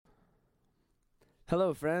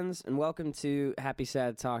Hello, friends, and welcome to Happy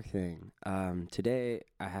Sad Talk Thing. Today,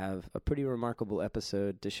 I have a pretty remarkable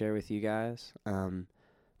episode to share with you guys.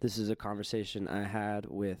 This is a conversation I had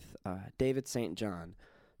with David St. John,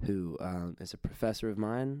 who is a professor of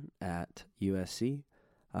mine at USC.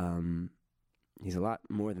 He's a lot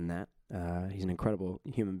more than that. He's an incredible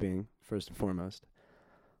human being, first and foremost.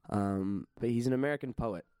 But he's an American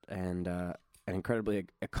poet, and an incredibly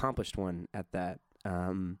accomplished one at that.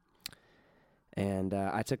 And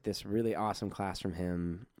I took this really awesome class from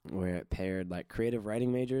him where it paired like creative writing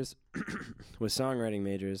majors with songwriting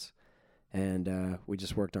majors, and we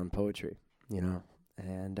just worked on poetry,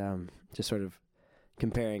 and just sort of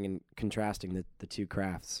comparing and contrasting the two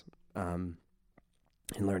crafts and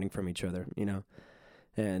learning from each other,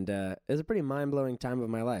 And it was a pretty mind-blowing time of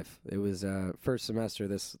my life. It was first semester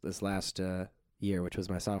this last year, which was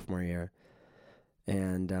my sophomore year,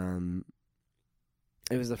 and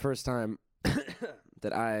it was the first time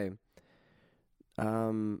that I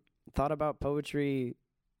thought about poetry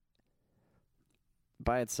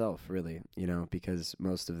by itself, really, because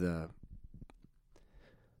most of the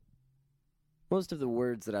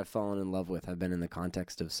words that I've fallen in love with have been in the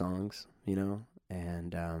context of songs,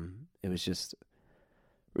 and it was just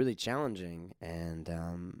really challenging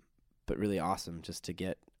and but really awesome just to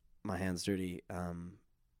get my hands dirty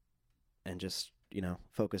and just,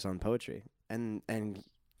 focus on poetry and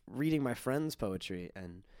reading my friends' poetry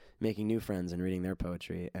and making new friends and reading their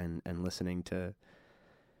poetry and listening to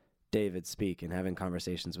David speak and having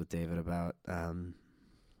conversations with David about,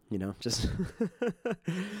 just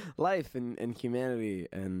life and humanity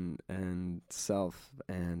and self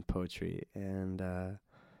and poetry. And,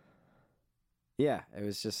 it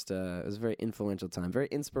was just, it was a very influential time, very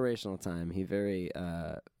inspirational time. He very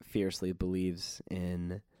fiercely believes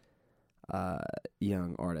in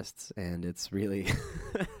young artists, and it's really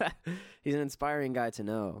he's an inspiring guy to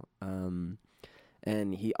know.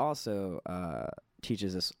 And he also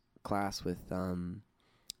teaches this class with some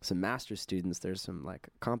master's students. There's some like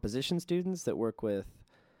composition students that work with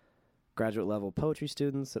graduate level poetry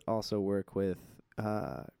students that also work with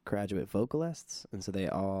graduate vocalists, and so they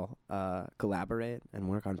all collaborate and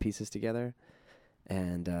work on pieces together.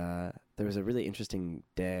 And there was a really interesting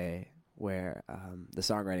day where the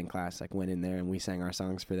songwriting class went in there and we sang our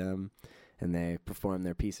songs for them and they performed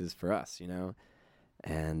their pieces for us,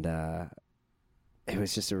 and it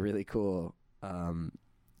was just a really cool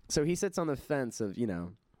so he sits on the fence of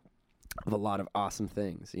a lot of awesome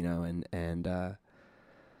things, and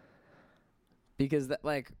because that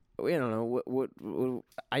we don't know what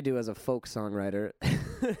I do as a folk songwriter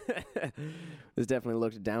is definitely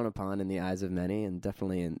looked down upon in the eyes of many, and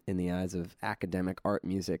definitely in the eyes of academic art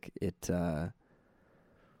music. It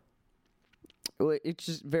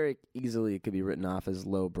just very easily could be written off as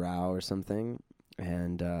lowbrow or something,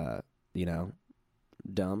 and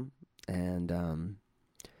dumb, and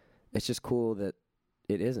it's just cool that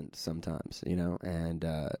it isn't sometimes, and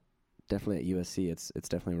definitely at USC it's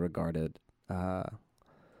definitely regarded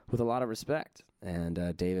with a lot of respect,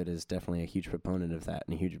 and David is definitely a huge proponent of that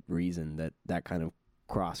and a huge reason that kind of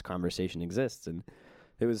cross conversation exists. And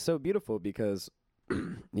it was so beautiful because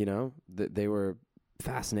they were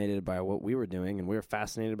fascinated by what we were doing and we were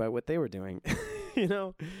fascinated by what they were doing,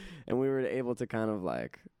 and we were able to kind of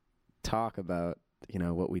talk about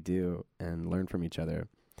what we do and learn from each other,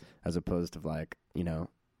 as opposed to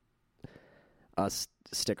us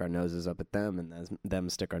stick our noses up at them and them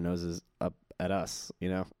stick our noses up at us,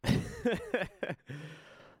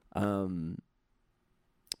 But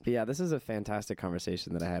yeah, this is a fantastic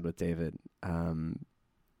conversation that I had with David, and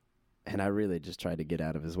I really just tried to get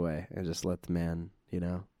out of his way and just let the man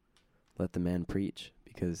preach,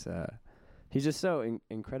 because he's just so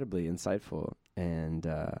incredibly insightful and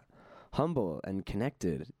humble and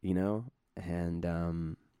connected, and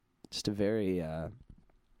just a very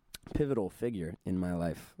pivotal figure in my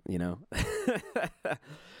life,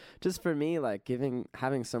 just for me,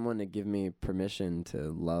 having someone to give me permission to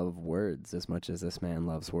love words as much as this man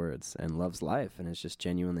loves words and loves life, and is just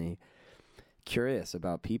genuinely curious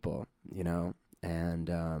about people, and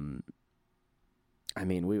I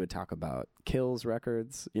mean, we would talk about Kills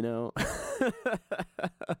records, and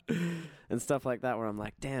stuff like that, where I'm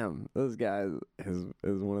like, damn, those guys is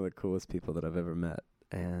one of the coolest people that I've ever met.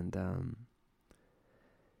 And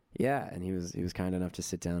and he was kind enough to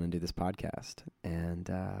sit down and do this podcast and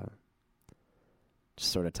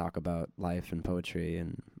just sort of talk about life and poetry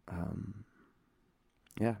and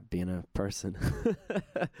being a person.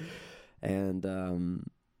 And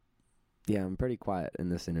I'm pretty quiet in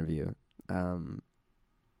this interview. And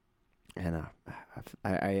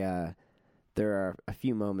I there are a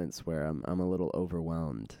few moments where I'm a little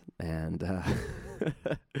overwhelmed, and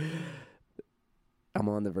I'm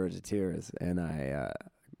on the verge of tears, and I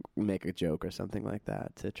make a joke or something like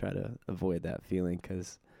that to try to avoid that feeling,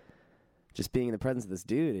 because just being in the presence of this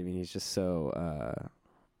dude, I mean, he's just so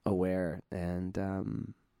aware,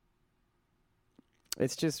 and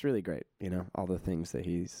it's just really great, you know, all the things that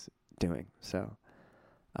he's doing. So,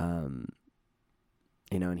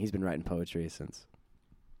 you know, and he's been writing poetry since,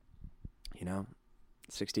 you know,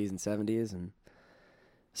 60s and 70s, and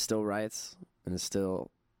still writes, and is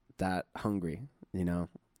still that hungry, you know,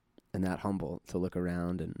 and that humble to look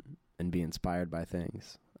around and be inspired by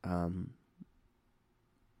things.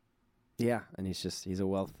 Yeah, and he's a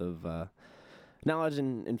wealth of knowledge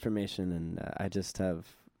and information, and I just have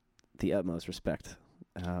the utmost respect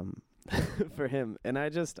for him. And I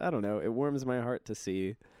don't know, it warms my heart to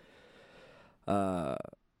see that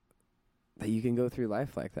you can go through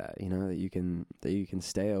life like that, you know, that you can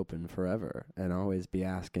stay open forever and always be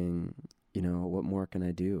asking, you know, what more can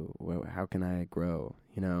I do? How can I grow,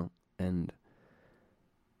 you know? And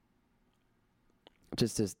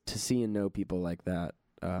just to see and know people like that,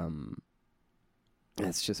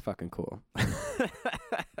 it's just fucking cool.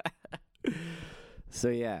 So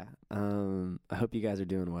yeah, I hope you guys are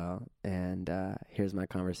doing well, and here's my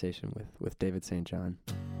conversation with David St. John.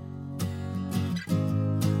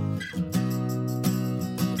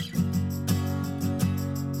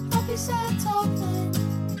 Happy sad talking,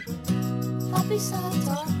 happy sad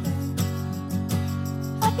talking,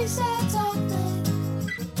 happy sad talking,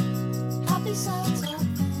 happy sad talking.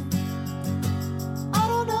 I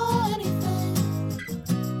don't know anything,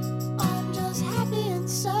 I'm just happy and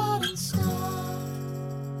sad and stuff.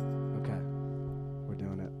 Okay, we're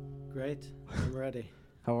doing it. Great, I'm ready.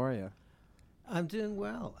 How are you? I'm doing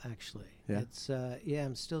well, actually. Yeah? It's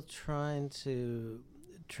I'm still trying to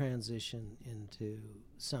transition into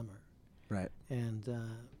summer, Right. and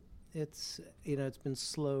it's it's been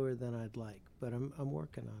slower than I'd like, but I'm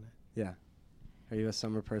working on it. Yeah. Are you a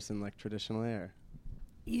summer person, like, traditionally, or?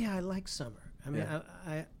 Yeah, I like summer. I mean, Yeah.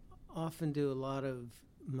 I often do a lot of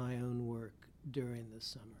my own work during the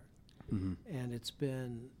summer, Mm-hmm. and it's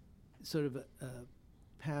been sort of a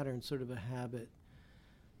pattern, sort of a habit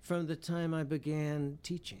from the time I began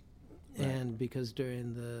teaching. Right. And because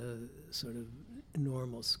during the sort of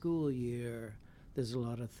normal school year, there's a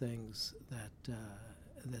lot of things that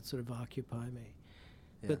sort of occupy me.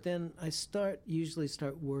 Yeah. But then I usually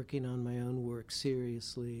start working on my own work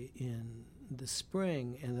seriously in the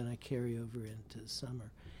spring, and then I carry over into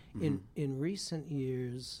summer. Mm-hmm. In recent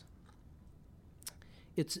years,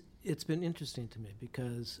 it's been interesting to me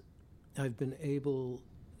because I've been able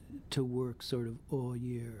to work sort of all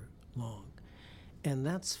year long. And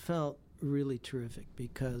that's felt really terrific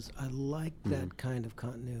because I like that kind of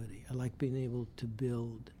continuity. I like being able to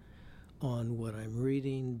build on what I'm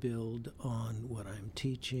reading, build on what I'm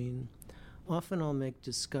teaching. Often I'll make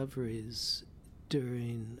discoveries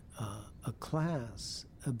during a class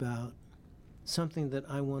about something that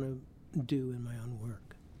I want to do in my own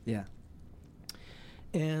work. Yeah.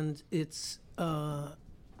 And it's, I'll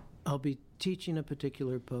be teaching a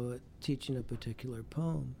particular poet, teaching a particular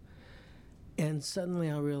poem, and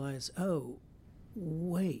suddenly I'll realize, oh,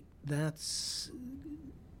 wait, that's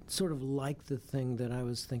sort of like the thing that I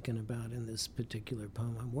was thinking about in this particular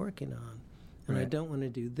poem I'm working on. And I Right. don't want to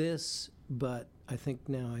do this, but I think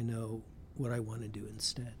now I know what I want to do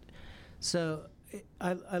instead. So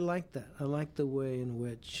I like that. I like the way in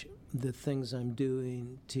which the things I'm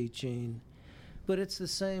doing, teaching, but it's the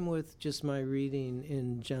same with just my reading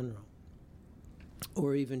in general.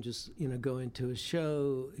 Or even just, going to a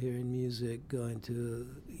show, hearing music, going to,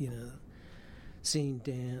 seeing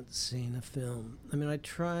dance, seeing a film. I mean, I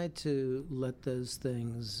try to let those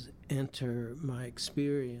things enter my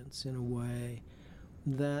experience in a way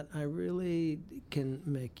that I really can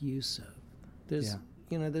make use of. There's,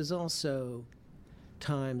 there's also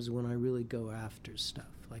times when I really go after stuff.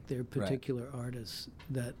 Like there are particular artists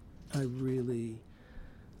that I really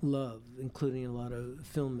love, including a lot of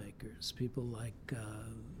filmmakers, people like,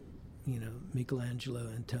 Michelangelo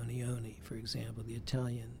Antonioni, for example, the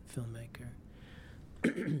Italian filmmaker.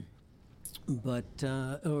 But,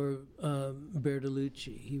 or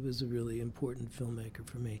Bertolucci, he was a really important filmmaker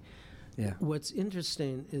for me. Yeah. What's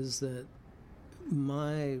interesting is that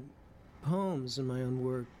my poems and my own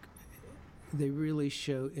work, they really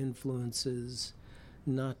show influences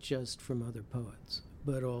not just from other poets,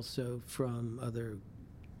 but also from other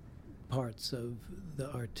parts of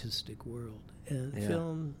the artistic world. And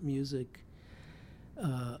film, music,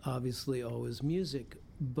 obviously always music,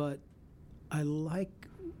 but I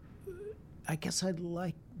guess I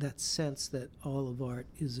like that sense that all of art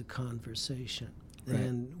is a conversation. Right.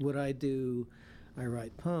 And what I do, I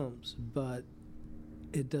write poems, but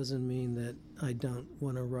it doesn't mean that I don't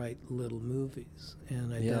want to write little movies,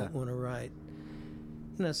 and I don't want to write,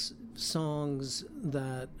 songs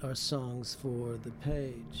that are songs for the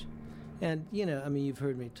page. And, you've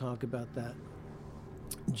heard me talk about that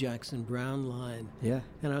Jackson Browne line. Yeah.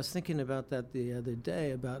 And I was thinking about that the other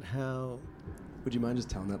day, about how... Would you mind just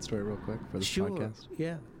telling that story real quick for this podcast?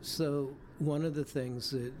 Yeah. So one of the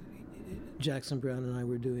things that Jackson Browne and I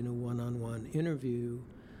were doing a one-on-one interview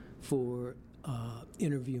for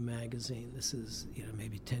Interview Magazine. This is,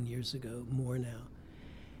 maybe 10 years ago, more now.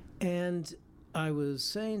 And I was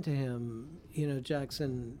saying to him,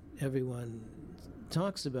 Jackson, everyone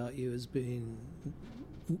talks about you as being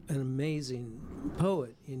an amazing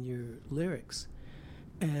poet in your lyrics.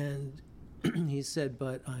 And he said,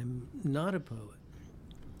 but I'm not a poet.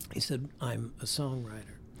 He said, I'm a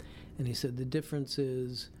songwriter. And he said, the difference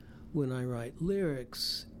is when I write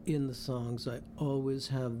lyrics in the songs, I always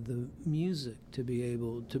have the music to be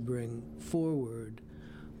able to bring forward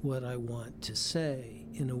what I want to say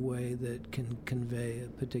in a way that can convey a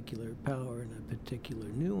particular power and a particular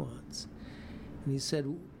nuance. And he said,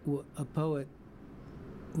 what a poet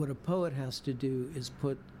has to do is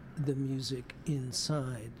put the music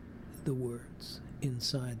inside the words,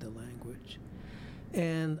 inside the language.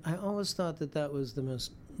 And I always thought that that was the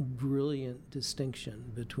most brilliant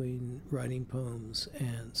distinction between writing poems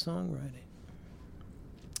and songwriting.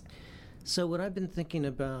 So what I've been thinking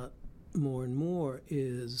about more and more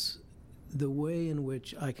is the way in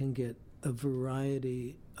which I can get a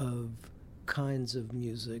variety of kinds of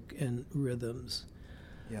music and rhythms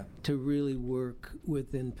to really work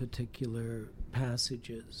within particular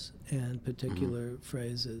passages and particular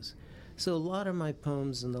phrases. So a lot of my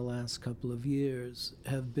poems in the last couple of years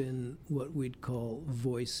have been what we'd call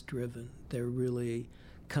voice-driven. They're really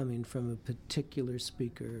coming from a particular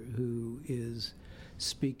speaker who is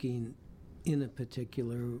speaking in a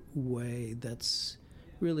particular way that's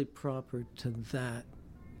really proper to that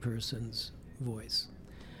person's voice.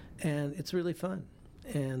 And it's really fun.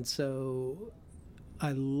 And so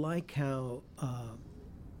I like how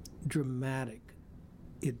dramatic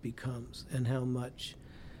it becomes and how much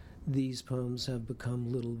these poems have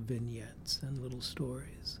become little vignettes and little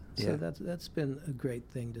stories. So that's been a great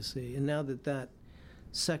thing to see. And now that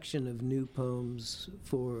section of new poems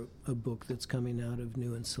for a book that's coming out of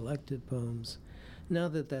new and selected poems, now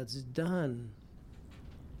that that's done,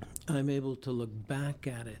 I'm able to look back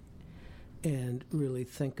at it and really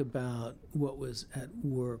think about what was at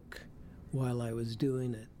work while I was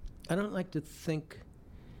doing it. I don't like to think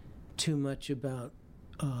too much about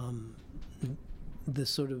the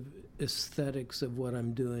sort of aesthetics of what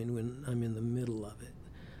I'm doing when I'm in the middle of it.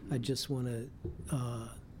 I just want to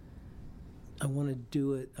I want to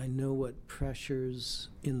do it. I know what pressures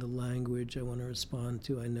in the language I want to respond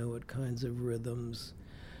to. I know what kinds of rhythms.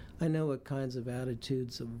 I know what kinds of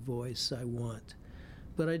attitudes of voice I want.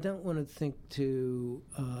 But I don't want to think too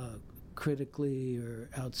critically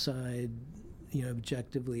or outside,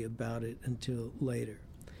 objectively about it until later.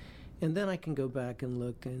 And then I can go back and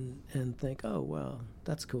look and think, oh, well,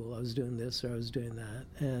 that's cool. I was doing this or I was doing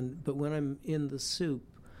that. But when I'm in the soup,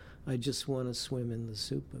 I just want to swim in the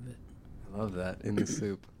soup of it. I love that, in the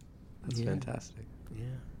soup. That's fantastic. Yeah.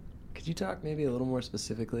 Could you talk maybe a little more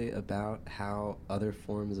specifically about how other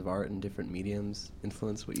forms of art and different mediums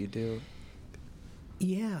influence what you do?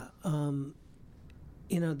 Yeah. In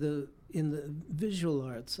the visual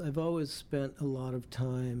arts, I've always spent a lot of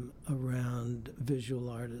time around visual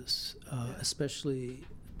artists, especially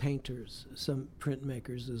painters, some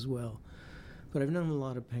printmakers as well. But I've known a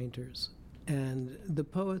lot of painters. And the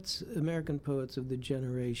poets, American poets of the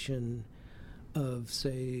generation of,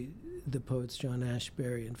 say, the poets John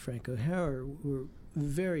Ashbery and Frank O'Hara were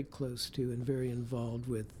very close to and very involved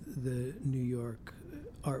with the New York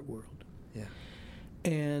art world. Yeah.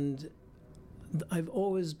 And I've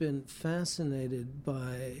always been fascinated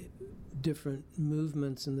by different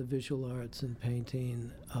movements in the visual arts and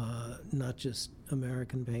painting, not just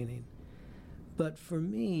American painting. But for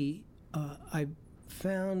me, I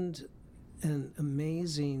found an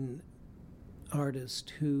amazing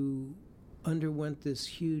artist who underwent this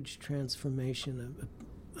huge transformation,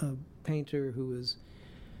 a painter who was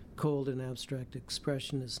called an abstract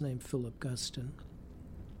expressionist named Philip Guston.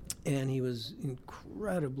 And he was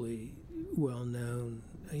incredibly well known,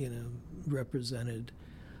 represented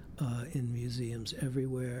in museums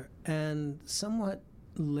everywhere. And somewhat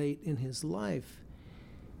late in his life,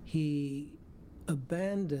 he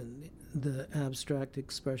abandoned the abstract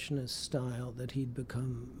expressionist style that he'd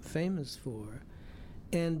become famous for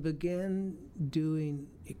and began doing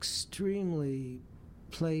extremely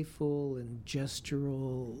playful and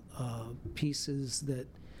gestural canvases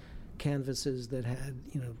that had,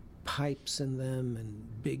 pipes in them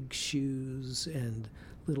and big shoes and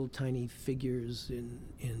little tiny figures in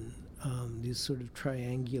these sort of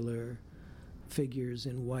triangular figures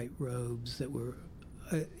in white robes that were,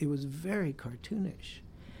 it was very cartoonish.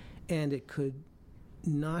 And it could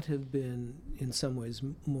not have been, in some ways,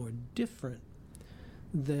 more different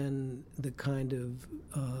than the kind of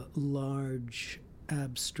large,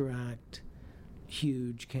 abstract,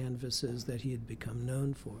 huge canvases that he had become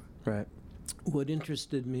known for. Right. What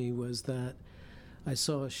interested me was that I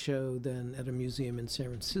saw a show then at a museum in San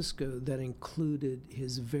Francisco that included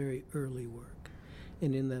his very early work.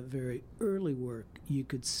 And in that very early work, you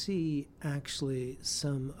could see actually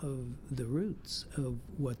some of the roots of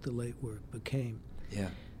what the late work became. Yeah.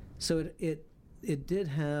 So it did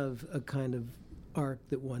have a kind of arc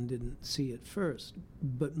that one didn't see at first.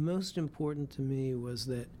 But most important to me was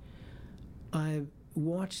that I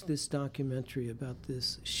watched this documentary about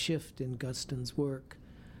this shift in Guston's work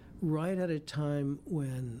right at a time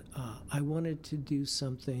when I wanted to do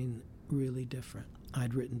something really different.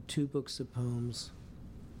 I'd written 2 books of poems.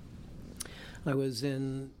 I was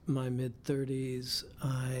in my mid-30s.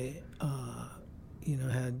 I,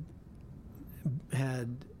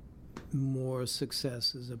 had more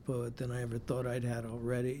success as a poet than I ever thought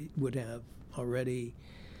would have already.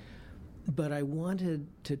 But I wanted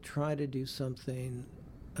to try to do something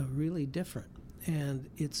really different. And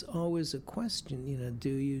it's always a question, do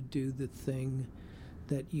you do the thing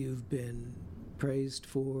that you've been praised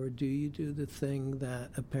for? Do you do the thing that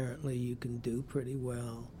apparently you can do pretty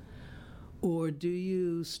well? Or do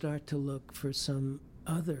you start to look for some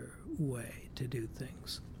other way to do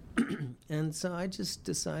things? And so I just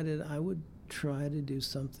decided I would try to do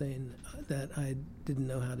something that I didn't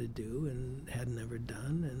know how to do and had never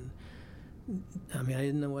done. And I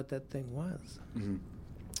didn't know what that thing was. Mm-hmm.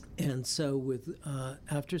 And so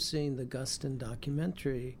after seeing the Guston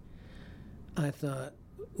documentary, I thought,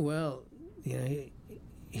 well,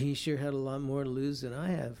 he sure had a lot more to lose than I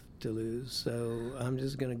have to lose, so I'm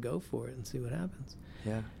just going to go for it and see what happens.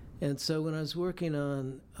 Yeah. And so when I was working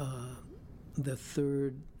on the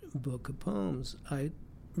 3rd book of poems, I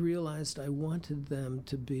realized I wanted them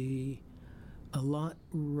to be a lot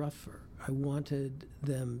rougher. I wanted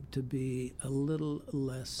them to be a little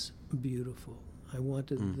less beautiful. I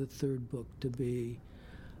wanted the 3rd book to be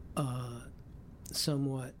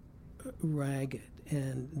somewhat ragged.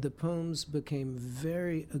 And the poems became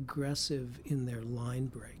very aggressive in their line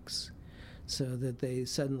breaks, so that they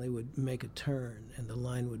suddenly would make a turn and the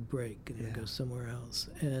line would break and it'd go somewhere else.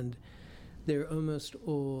 And they're almost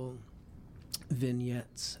all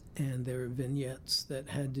vignettes, and they're vignettes that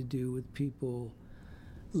had to do with people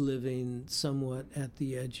living somewhat at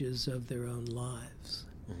the edges of their own lives.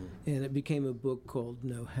 Mm-hmm. And it became a book called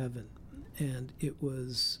No Heaven. And it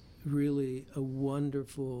was really a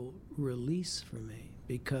wonderful release for me,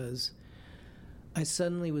 because I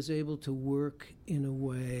suddenly was able to work in a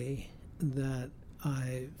way that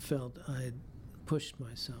I felt I'd pushed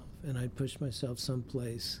myself, and I'd pushed myself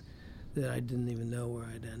someplace that I didn't even know where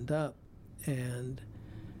I'd end up. And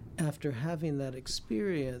after having that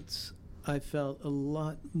experience, I felt a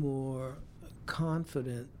lot more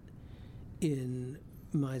confident in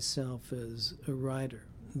myself as a writer.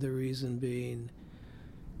 The reason being,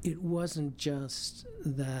 it wasn't just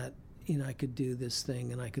that I could do this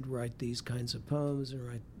thing and I could write these kinds of poems and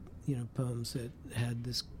write poems that had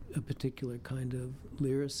a particular kind of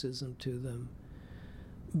lyricism to them,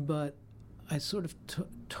 but I sort of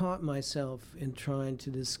taught myself in trying to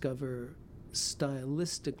discover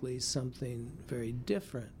stylistically something very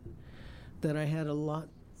different, that I had a lot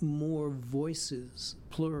more voices,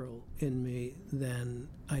 plural, in me than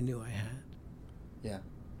I knew I had. Yeah.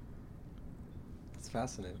 It's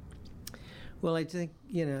fascinating. Well, I think,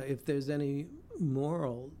 if there's any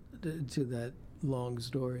moral to that long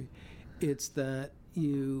story, it's that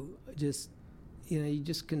you just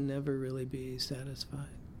can never really be satisfied.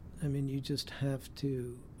 You just have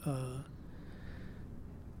to,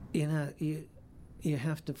 you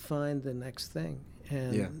have to find the next thing.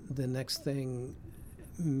 And the next thing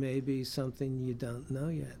may be something you don't know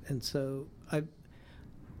yet. And so I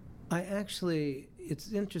actually,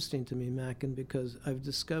 it's interesting to me, Mackin, because I've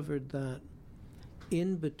discovered that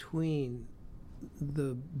in between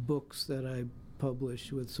the books that I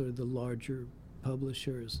publish with sort of the larger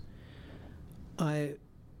publishers, I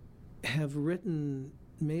have written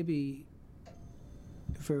maybe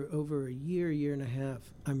for over a year and a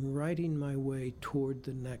half, I'm writing my way toward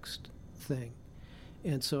the next thing.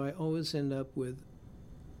 And so I always end up with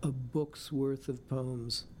a book's worth of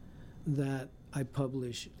poems that I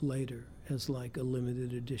publish later as like a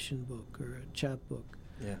limited edition book or a chapbook.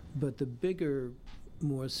 Yeah. But the bigger,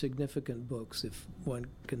 more significant books, if one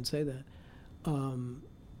can say that,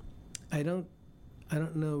 I don't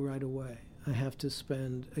know right away. I have to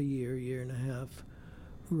spend a year and a half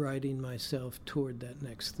writing myself toward that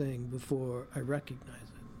next thing before I recognize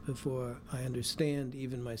it, before I understand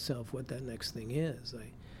even myself what that next thing is.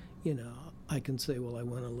 I can say, well, I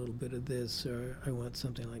want a little bit of this, or I want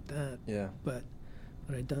something like that. Yeah. But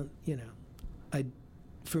I don't,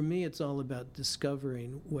 for me, it's all about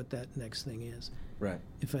discovering what that next thing is. Right.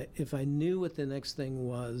 If I knew what the next thing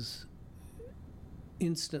was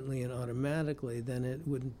instantly and automatically, then it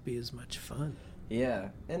wouldn't be as much fun. Yeah,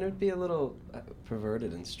 and it would be a little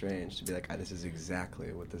perverted and strange to be like, this is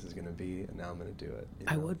exactly what this is going to be, and now I'm going to do it.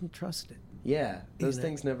 I wouldn't trust it. Yeah, those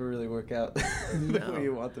things never really work out the way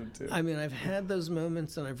you want them to. I mean, I've had those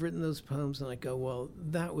moments, and I've written those poems, and I go, well,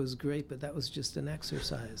 that was great, but that was just an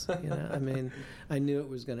exercise. I mean, I knew it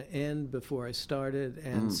was going to end before I started,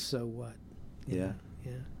 and so what? Yeah.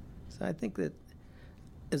 Yeah. So I think that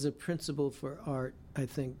as a principle for art, I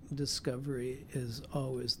think discovery is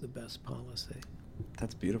always the best policy.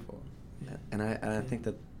 That's beautiful. Yeah. And I think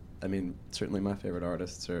that, I mean, certainly my favorite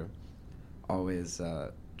artists are always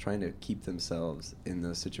trying to keep themselves in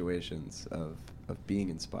those situations of being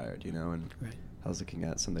inspired, and Right. I was looking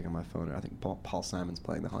at something on my phone, I think Paul Simon's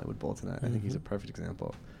playing the Hollywood Bowl tonight. I think he's a perfect example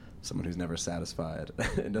of someone who's never satisfied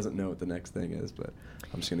and doesn't know what the next thing is, but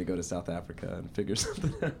I'm just going to go to South Africa and figure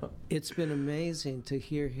something out. It's been amazing to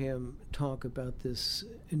hear him talk about this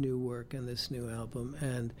new work and this new album,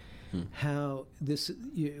 and how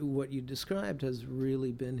what you described has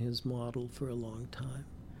really been his model for a long time.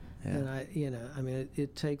 Yeah. And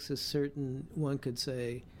it takes a certain, one could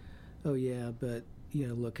say, oh yeah, but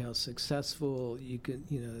look how successful you can,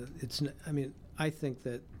 I think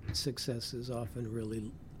that success is often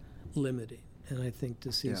really limiting, and I think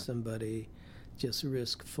to see somebody just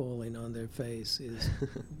risk falling on their face is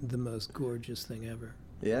the most gorgeous thing ever.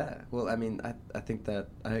 Yeah, well, I mean, I think that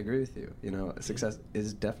I agree with you. Success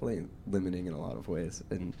is definitely limiting in a lot of ways,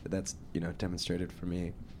 and that's demonstrated for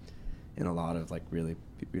me in a lot of like really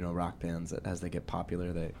rock bands that as they get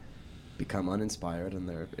popular they become uninspired, and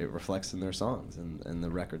it reflects in their songs, and the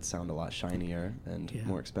records sound a lot shinier and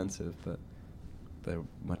more expensive, but they're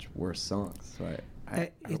much worse songs. So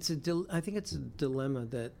I think it's a dilemma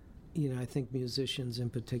that I think musicians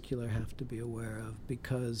in particular have to be aware of,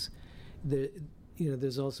 because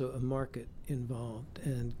there's also a market involved,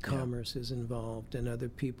 and commerce is involved, and other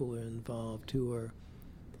people are involved who are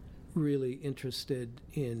really interested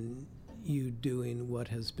in you doing what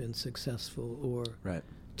has been successful, or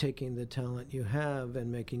taking the talent you have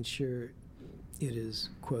and making sure it is,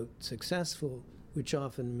 quote, successful, which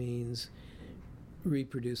often means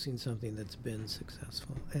reproducing something that's been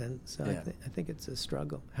successful. And so I think it's a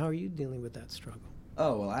struggle. How are you dealing with that struggle?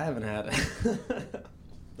 Oh, well, I haven't had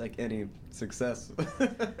like any success.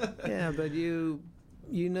 Yeah, but you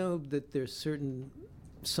know that there's certain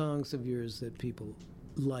songs of yours that people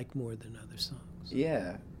like more than other songs.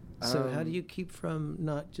 Yeah. So how do you keep from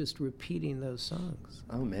not just repeating those songs?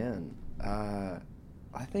 Oh, man. I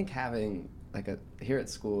think having, here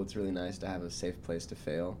at school, it's really nice to have a safe place to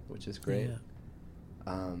fail, which is great. Yeah.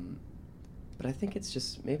 But I think it's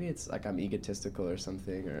just, maybe it's like I'm egotistical or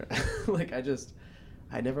something, or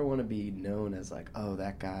I never want to be known as like, oh,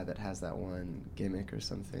 that guy that has that one gimmick or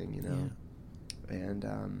something, Yeah. And,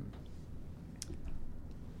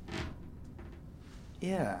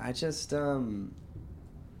 I just,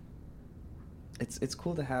 it's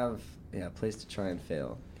cool to have a place to try and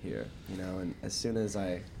fail here, and as soon as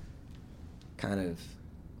I kind of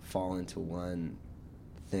fall into one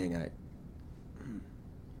thing, I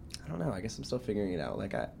don't know, I guess I'm still figuring it out.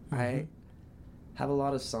 I have a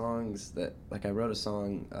lot of songs that, I wrote a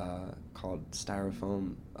song called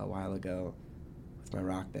Styrofoam a while ago with my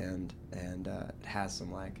rock band, and it has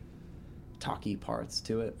some talky parts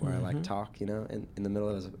to it where I talk, in the middle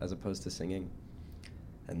of as opposed to singing.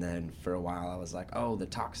 And then for a while I was like, oh, the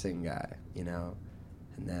talk sing guy, and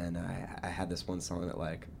then I had this one song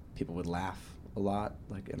that people would laugh a lot,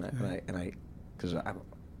 because I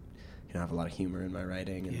have a lot of humor in my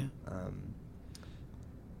writing, and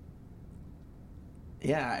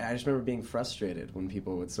I just remember being frustrated when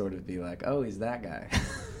people would sort of be like, oh, he's that guy.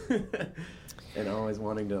 And always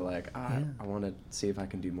wanting to I want to see if I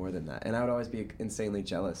can do more than that. And I would always be insanely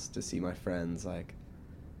jealous to see my friends like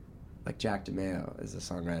Jack DeMeo is a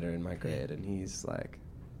songwriter in my grade, and he's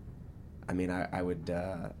I would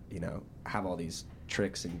have all these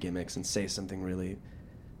tricks and gimmicks and say something really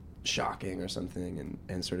shocking or something,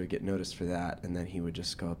 and sort of get noticed for that, and then he would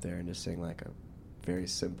just go up there and just sing like a very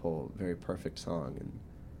simple, very perfect song.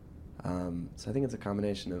 And so I think it's a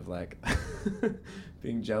combination of like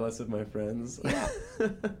being jealous of my friends. Yeah.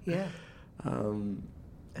 Yeah.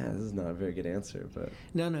 This is not a very good answer, but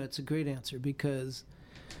No, it's a great answer, because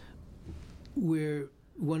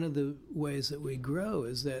one of the ways that we grow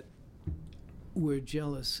is that we're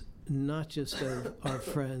jealous not just of our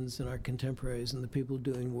friends and our contemporaries and the people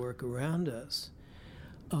doing work around us.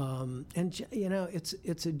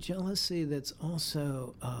 It's a jealousy that's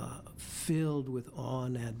also filled with awe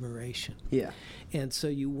and admiration. yeah, And so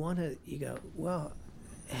you go, well,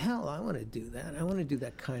 hell, I want to do that. I want to do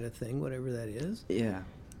that kind of thing, whatever that is. yeah,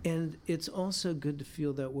 And it's also good to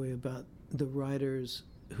feel that way about the writers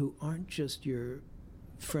who aren't just your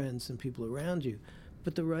friends and people around you,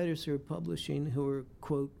 but the writers who are publishing, who are,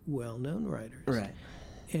 quote, well-known writers. right,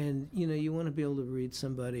 And, you want to be able to read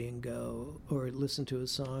somebody and go, or listen to a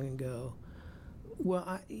song and go, well,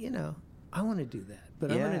 I want to do that,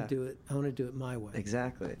 but I want Yeah. to do it. I want to do it my way.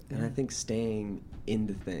 exactly. And Yeah. I think staying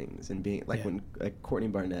into things and being like Yeah. when Courtney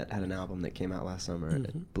Barnett had an album that came out last summer, and Mhm.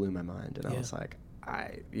 it blew my mind, and I Yeah. was like,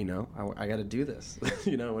 I got to do this,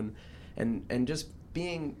 and just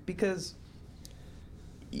being, because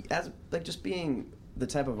as like just being the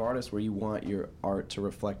type of artist where you want your art to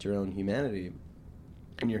reflect your own humanity,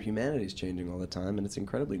 and your humanity is changing all the time, and it's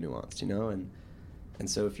incredibly nuanced, and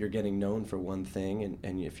so if you're getting known for one thing,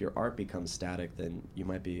 and if your art becomes static, then you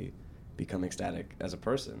might be becoming static as a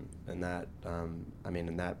person, and that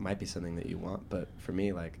and that might be something that you want, but for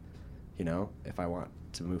me, like, if I want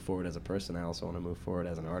to move forward as a person, I also want to move forward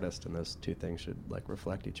as an artist, and those two things should like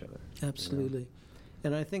reflect each other. Absolutely.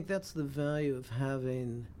 And I think that's the value of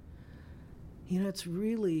having, it's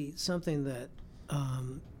really something that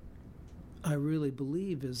I really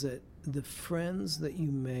believe is that the friends that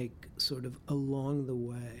you make sort of along the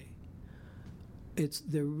way,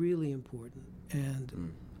 they're really important.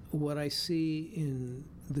 And what I see in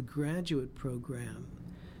the graduate program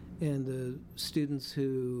and the students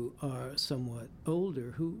who are somewhat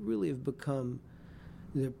older, who really have become,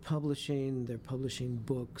 they're publishing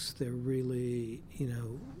books, they're really,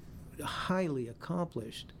 highly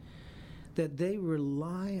accomplished, that they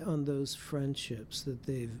rely on those friendships that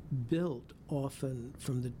they've built often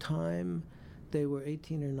from the time they were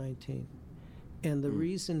 18 or 19. And the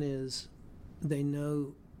reason is they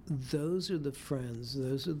know those are the friends,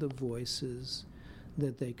 those are the voices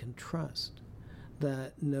that they can trust,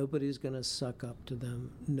 that nobody's going to suck up to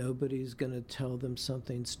them, nobody's going to tell them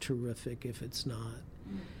something's terrific if it's not.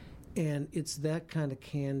 And it's that kind of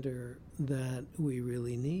candor that we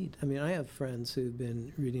really need. I mean, I have friends who've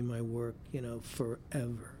been reading my work,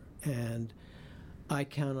 forever. And I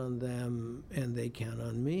count on them and they count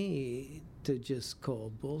on me to just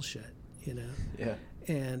call bullshit, Yeah.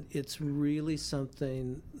 And it's really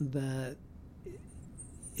something that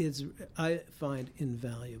I find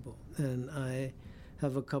invaluable. And I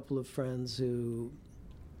have a couple of friends who,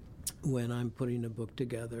 when I'm putting a book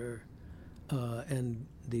together, and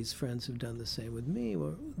these friends have done the same with me,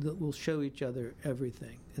 we'll show each other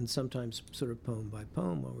everything, and sometimes sort of poem by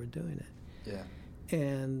poem while we're doing it. Yeah.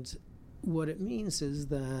 And what it means is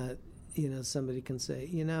that, somebody can say,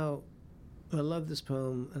 I love this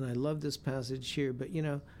poem and I love this passage here, but,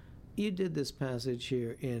 you did this passage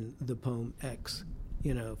here in the poem X,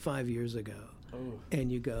 5 years ago. Oh.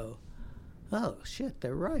 And you go, oh, shit,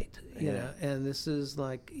 they're right, Yeah. and this is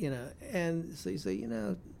like, and so you say,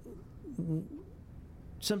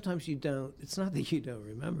 sometimes you don't, it's not that you don't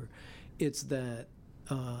remember, it's that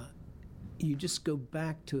you just go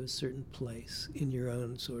back to a certain place in your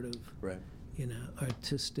own sort of, Right.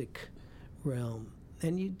 artistic realm.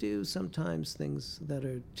 And you do sometimes things that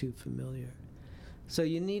are too familiar. So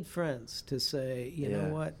you need friends to say, you know Yeah.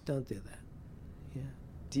 what, don't do that.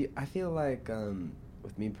 Yeah. I feel like,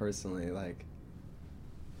 with me personally, like,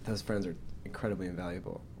 those friends are incredibly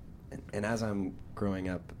invaluable. And as I'm growing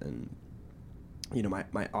up, and,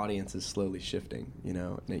 my audience is slowly shifting,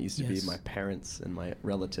 and it used to Yes. be my parents and my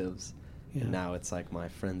relatives. Yeah. And now it's like my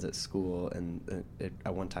friends at school, and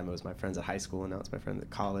at one time it was my friends at high school, and now it's my friends at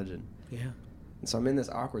college. And so I'm in this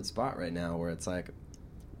awkward spot right now where it's like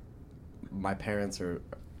my parents are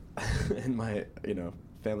and my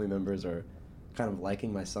family members are kind of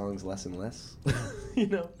liking my songs less and less,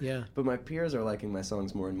 Yeah. but my peers are liking my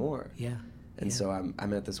songs more and more. Yeah. And Yeah. so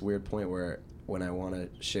I'm at this weird point where when I want to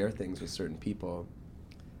share things with certain people,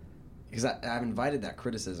 because I've invited that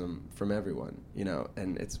criticism from everyone,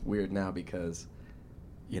 and it's weird now because,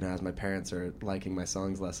 as my parents are liking my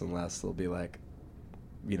songs less and less, they'll be like,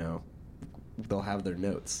 they'll have their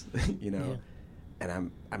notes, Yeah.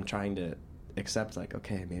 and I'm trying to accept, like,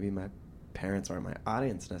 okay, maybe my parents aren't my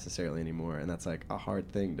audience necessarily anymore, and that's like a hard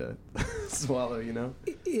thing to swallow, you know?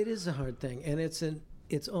 It is a hard thing, and it's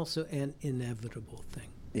also an inevitable thing.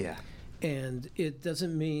 Yeah. And it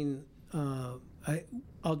doesn't mean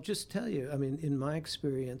I'll just tell you. I mean, in my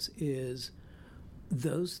experience, is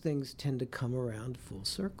those things tend to come around full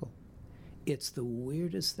circle. It's the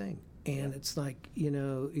weirdest thing, and it's like, you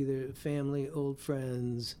know, either family, old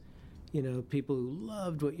friends, you know, people who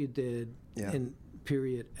loved what you did in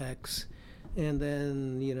period X. And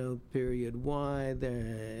then, you know, period Y,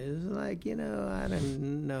 there's like, you know, I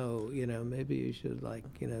don't know, you know, maybe you should, like,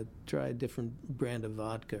 you know, try a different brand of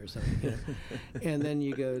vodka or something, you know. And then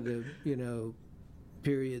you go to, you know,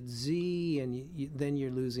 period Z, and then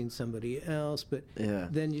you're losing somebody else. But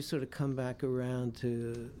then you sort of come back around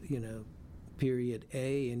to, you know, period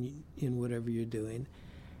A in whatever you're doing.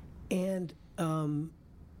 And and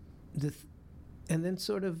then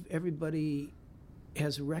sort of everybody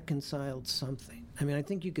has reconciled something. I mean, I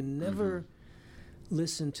think you can never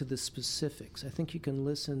listen to the specifics. I think you can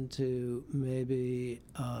listen to maybe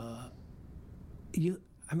I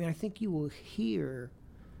think you will hear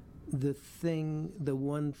the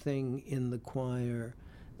one thing in the choir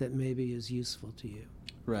that maybe is useful to you.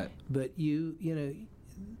 Right. But you know,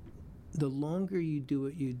 the longer you do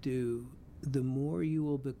what you do, the more you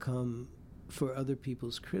will become, for other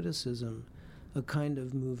people's criticism, a kind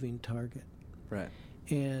of moving target. Right.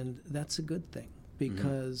 And that's a good thing,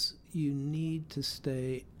 because you need to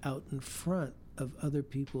stay out in front of other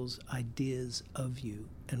people's ideas of you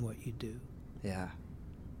and what you do. Yeah.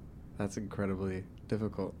 That's incredibly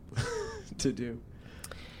difficult to do.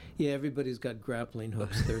 Yeah, everybody's got grappling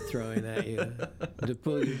hooks they're throwing at you to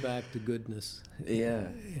pull you back to goodness. Yeah.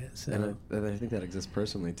 So. And I think that exists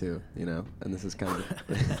personally too, you know, and this is kind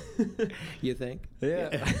of... You think?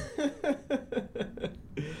 Yeah.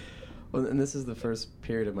 Well, and this is the first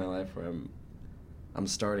period of my life where I'm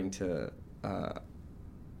starting to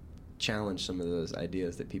challenge some of those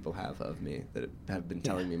ideas that people have of me, that have been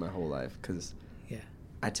telling me my whole life, because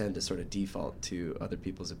I tend to sort of default to other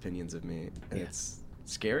people's opinions of me, and it's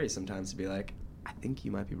scary sometimes to be like, I think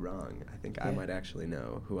you might be wrong. I think I might actually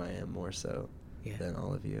know who I am more so than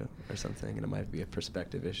all of you, or something, and it might be a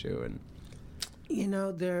perspective issue. And you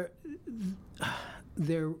know, they're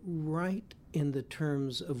right in the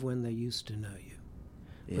terms of when they used to know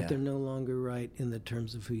you, but they're no longer right in the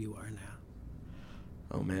terms of who you are now.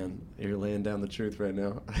 Oh man, you're laying down the truth right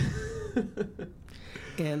now.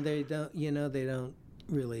 And they don't, you know, they don't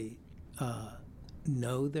really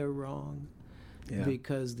know they're wrong,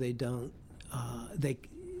 because they don't, they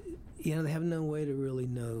have no way to really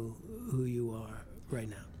know who you are right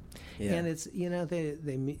now. Yeah. And it's, you know, they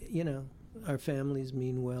you know, our families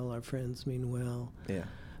mean well, our friends mean well. Yeah.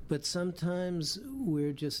 But sometimes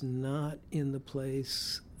we're just not in the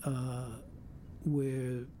place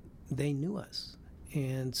where they knew us.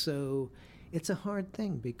 And so it's a hard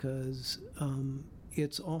thing, because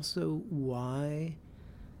it's also why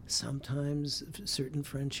sometimes certain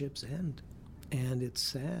friendships end. And it's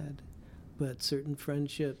sad, but certain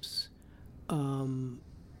friendships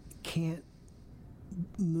can't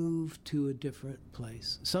move to a different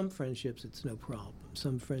place. Some friendships, it's no problem.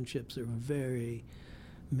 Some friendships are very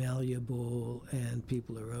malleable and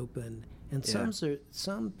people are open. And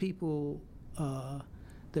some people,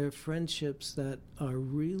 there are friendships that are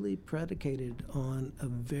really predicated on a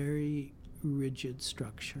very rigid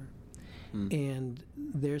structure. And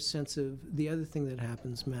their sense of, the other thing that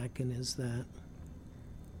happens, Mackin, is that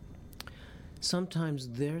sometimes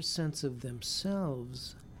their sense of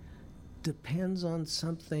themselves depends on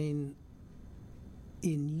something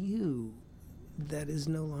in you that is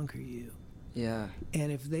no longer you. Yeah. And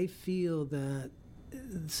if they feel that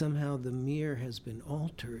somehow the mirror has been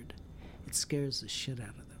altered, it scares the shit out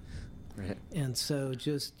of them. Right. And so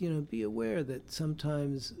just, you know, be aware that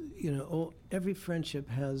sometimes, you know, every friendship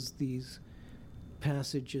has these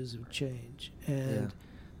passages of change. And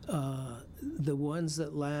the ones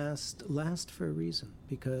that last for a reason,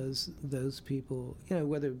 because those people, you know,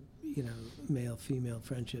 whether, you know, male, female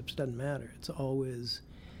friendships, doesn't matter. It's always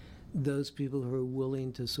those people who are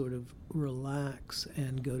willing to sort of relax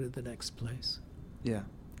and go to the next place. Yeah.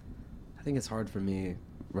 I think it's hard for me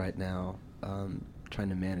right now, trying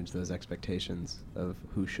to manage those expectations of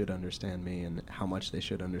who should understand me and how much they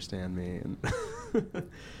should understand me, and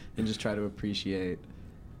and just try to appreciate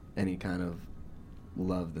any kind of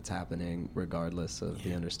love that's happening regardless of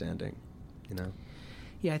the understanding, you know?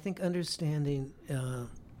 Yeah, I think understanding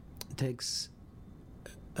takes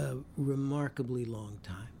a remarkably long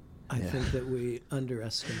time. I think that we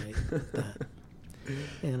underestimate that.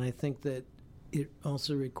 And I think that it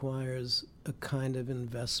also requires a kind of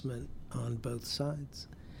investment on both sides.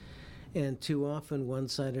 And too often, one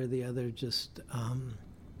side or the other just,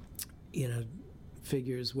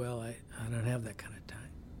 figures, well, I don't have that kind of time.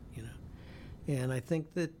 And I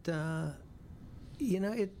think that,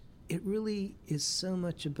 it really is so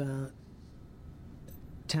much about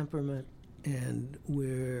temperament and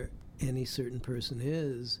where any certain person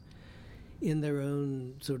is in their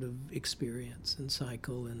own sort of experience and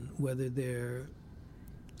cycle, and whether they're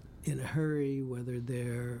in a hurry, whether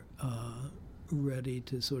they're ready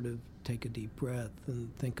to sort of take a deep breath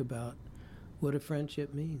and think about what a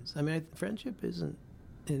friendship means. I mean, friendship isn't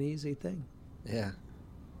an easy thing. Yeah.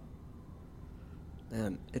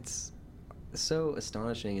 And it's so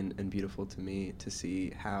astonishing and beautiful to me to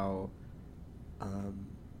see how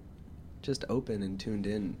just open and tuned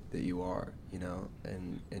in that you are,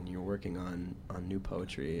 and you're working on new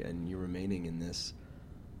poetry, and you're remaining in this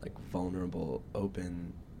like vulnerable,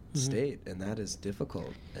 open state, and that is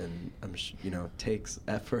difficult, and takes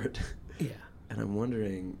effort. Yeah. And I'm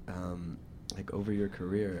wondering, like over your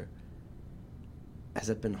career, has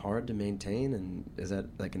it been hard to maintain, and is that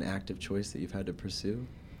like an active choice that you've had to pursue?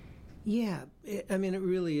 Yeah, it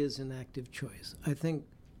really is an active choice. I think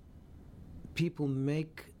people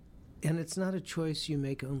make, and it's not a choice you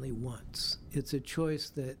make only once. It's a choice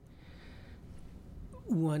that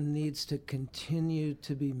one needs to continue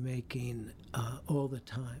to be making all the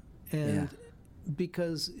time. And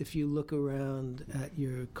because if you look around at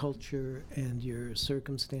your culture and your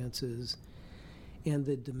circumstances and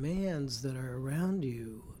the demands that are around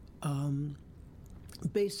you,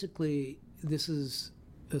 basically this is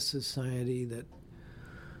a society that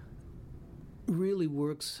really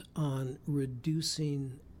works on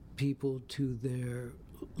reducing people to their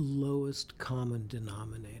lowest common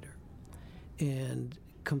denominator. And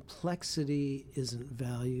complexity isn't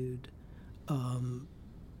valued.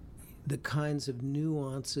 The kinds of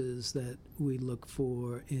nuances that we look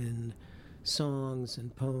for in songs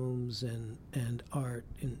and poems and art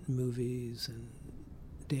and movies and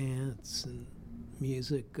dance and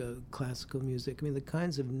music, classical music, the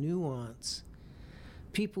kinds of nuance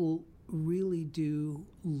people really do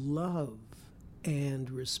love and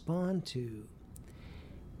respond to,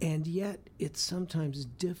 and yet it's sometimes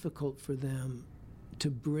difficult for them to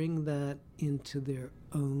bring that into their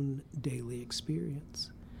own daily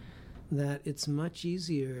experience. That it's much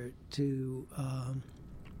easier to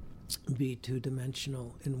be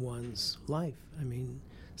two-dimensional in one's life.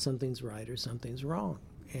 Something's right or something's wrong,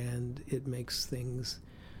 and it makes things,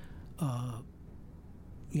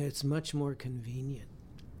 it's much more convenient,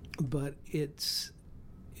 but it's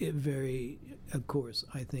very, of course,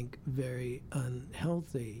 I think very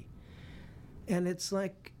unhealthy. And it's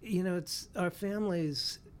like, it's our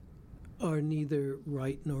families are neither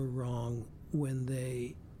right nor wrong when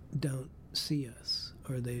they don't see us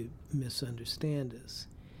or they misunderstand us.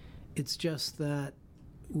 It's just that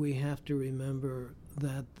we have to remember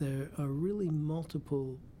that there are really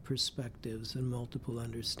multiple perspectives and multiple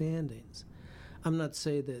understandings. I'm not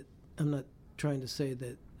trying to say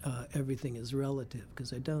that everything is relative,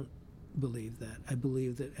 because I don't believe that. I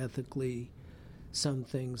believe that ethically some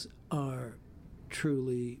things are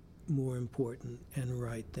truly more important and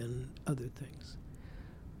right than other things.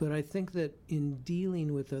 But I think that in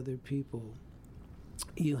dealing with other people,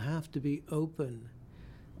 you have to be open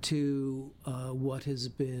to what has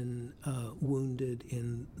been wounded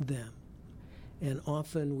in them. And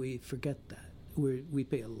often we forget that. We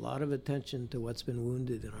pay a lot of attention to what's been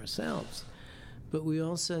wounded in ourselves. But we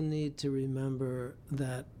also need to remember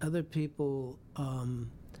that other people,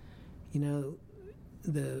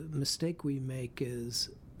 the mistake we make is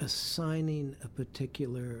assigning a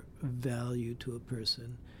particular value to a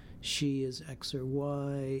person. She is X or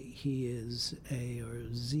Y, he is A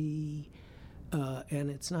or Z, and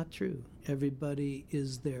it's not true. Everybody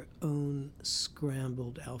is their own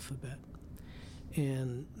scrambled alphabet.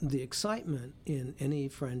 And the excitement in any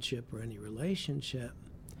friendship or any relationship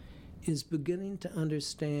is beginning to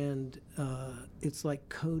understand, it's like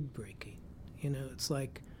code breaking. It's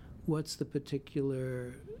like, what's the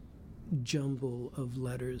particular jumble of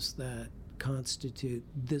letters that constitute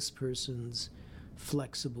this person's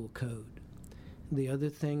flexible code? The other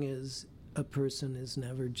thing is, a person is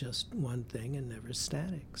never just one thing and never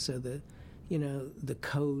static. So the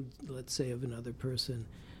code, let's say, of another person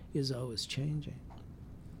is always changing.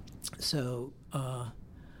 So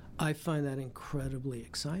I find that incredibly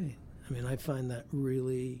exciting. I find that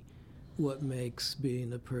really what makes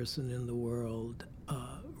being a person in the world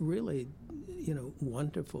really,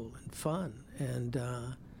 wonderful and fun. And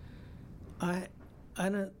I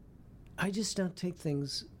just don't take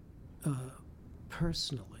things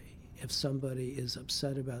personally. If somebody is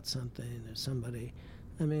upset about something, or somebody,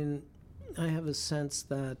 I mean, I have a sense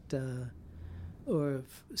that, or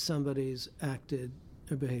if somebody's acted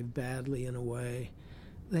or behaved badly in a way,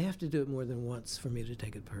 they have to do it more than once for me to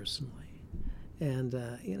take it personally. And,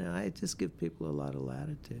 I just give people a lot of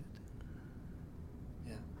latitude.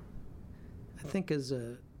 Yeah. I think as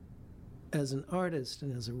an artist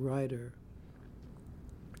and as a writer,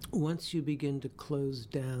 once you begin to close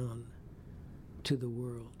down to the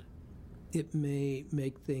world, it may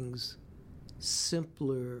make things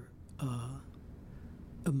simpler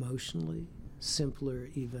emotionally, simpler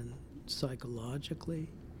even psychologically.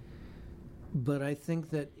 But I think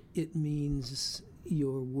that it means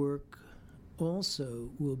your work also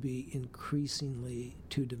will be increasingly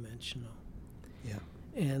two-dimensional. Yeah.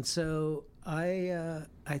 And so I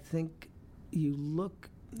think you look,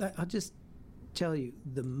 I'll just tell you,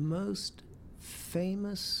 the most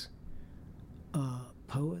famous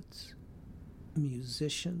poets,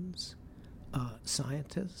 musicians,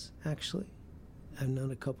 scientists, actually. I've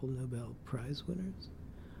known a couple Nobel Prize winners.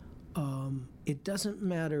 It doesn't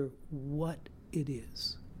matter what it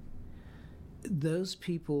is. Those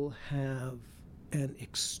people have an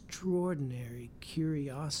extraordinary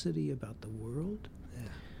curiosity about the world,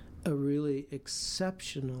 a really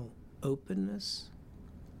exceptional openness,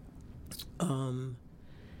 and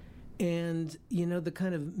the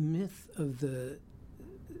kind of myth of the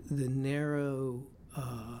narrow,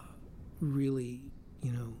 really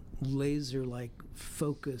laser-like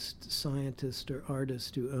focused scientist or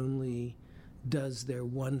artist who only does their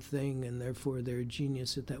one thing and therefore they're a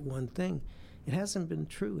genius at that one thing. It hasn't been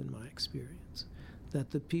true in my experience,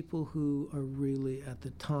 that the people who are really at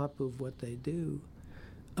the top of what they do,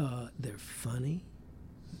 they're funny,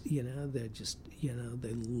 they're just,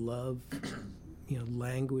 they love,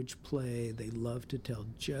 language play, they love to tell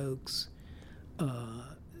jokes.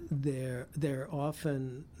 They're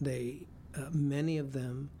often, many of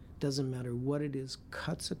them, doesn't matter what it is,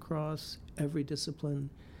 cuts across every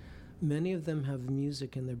discipline. Many of them have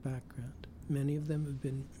music in their background. Many of them have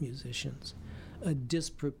been musicians. A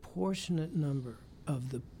disproportionate number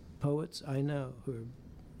of the poets I know who are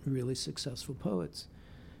really successful poets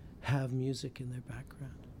have music in their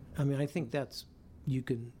background. I mean, I think that's, you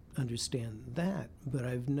can understand that, but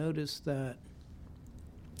I've noticed that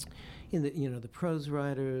in the prose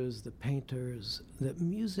writers, the painters, that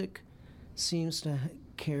music seems to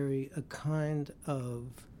carry a kind of,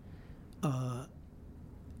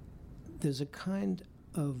 there's a kind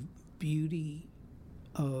of beauty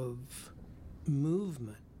of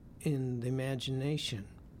movement in the imagination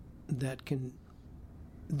that can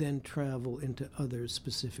then travel into other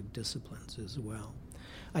specific disciplines as well.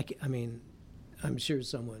 I mean, I'm sure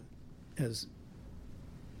someone has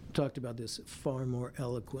talked about this far more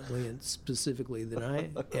eloquently and specifically than I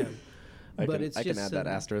am. I can add that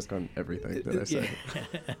asterisk on everything that I say.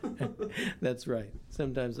 Yeah. That's right.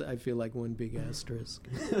 Sometimes I feel like one big asterisk.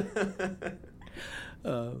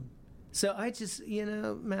 So I just,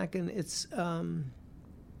 Mackin, it's, and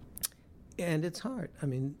it's hard. I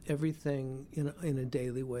mean, everything in a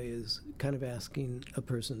daily way is kind of asking a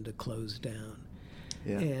person to close down.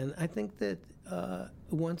 Yeah. And I think that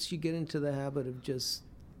once you get into the habit of just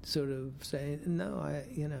sort of saying, no,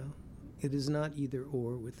 it is not either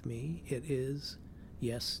or with me. It is,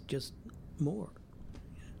 yes, just more.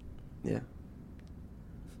 Yeah.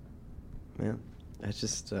 Man, I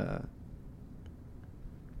just,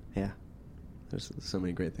 yeah. There's so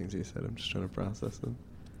many great things you said. I'm just trying to process them.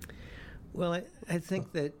 Well, I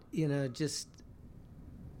think that,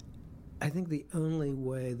 I think the only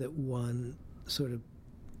way that one sort of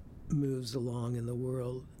moves along in the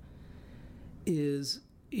world is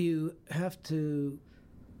you have to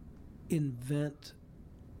invent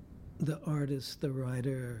the artist, the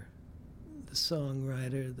writer, the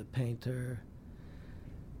songwriter, the painter,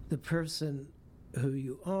 the person who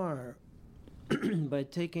you are by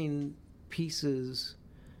taking pieces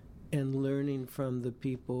and learning from the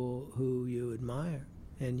people who you admire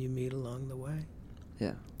and you meet along the way.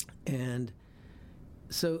 Yeah. And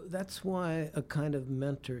so that's why a kind of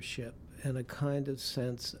mentorship and a kind of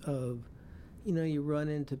sense of, you run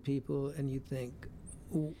into people and you think,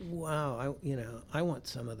 wow, I want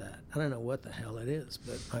some of that. I don't know what the hell it is,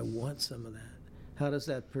 but I want some of that. How does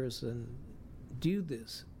that person do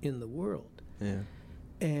this in the world? Yeah.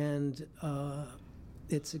 And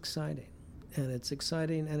it's exciting. And it's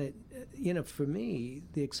exciting, and it, for me,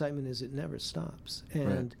 the excitement is it never stops.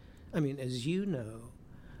 And, right. I mean, as you know,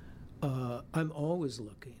 I'm always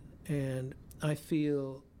looking, and I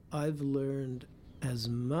feel I've learned as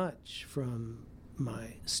much from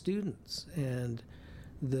my students and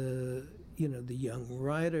the the young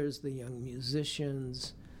writers, the young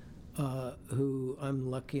musicians who I'm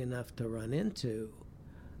lucky enough to run into,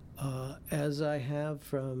 as I have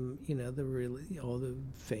from all the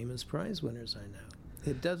famous prize winners I know.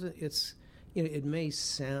 It may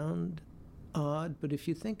sound odd, but if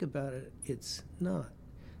you think about it, it's not,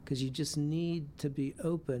 because you just need to be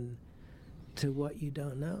open to what you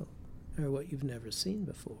don't know or what you've never seen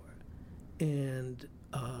before. And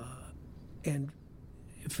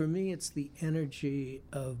for me, it's the energy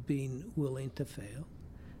of being willing to fail,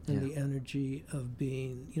 and the energy of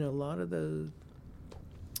being, a lot of the,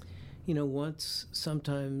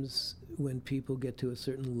 sometimes when people get to a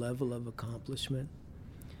certain level of accomplishment,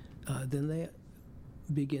 then they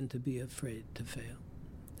begin to be afraid to fail.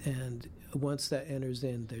 And once that enters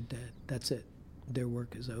in, they're dead. That's it. Their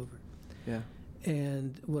work is over. Yeah.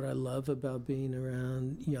 And what I love about being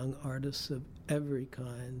around young artists of every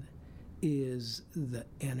kind is the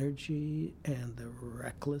energy and the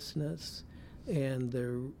recklessness and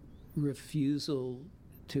the refusal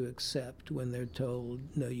to accept when they're told,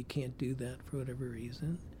 no, you can't do that for whatever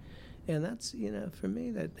reason. And that's, for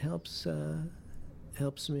me, that helps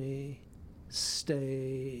me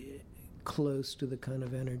stay close to the kind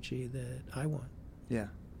of energy that I want. Yeah.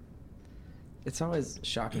 It's always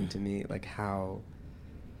shocking to me, like, how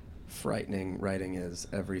frightening writing is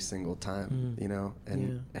every single time,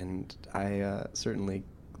 and I certainly,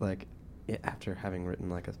 like, after having written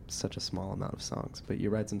like such a small amount of songs, but you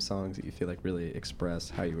write some songs that you feel like really express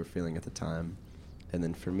how you were feeling at the time, and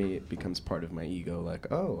then for me it becomes part of my ego, like,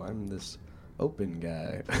 oh, I'm this open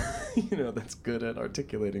guy that's good at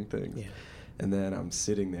articulating things, and then I'm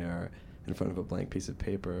sitting there in front of a blank piece of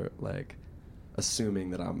paper, like,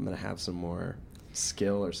 assuming that I'm gonna have some more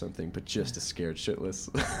skill or something, but just as scared shitless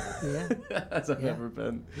as I've ever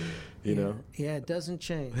been, you know? Yeah, it doesn't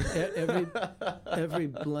change. Every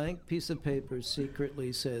blank piece of paper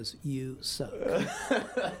secretly says, you suck.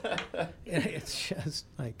 It's just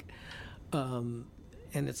like, and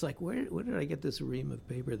it's like, where did I get this ream of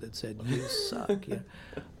paper that said, you suck?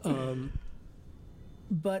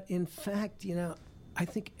 But in fact, I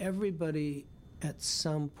think everybody at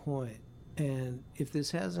some point, and if this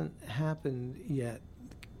hasn't happened yet,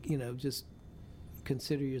 just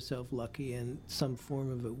consider yourself lucky, and some form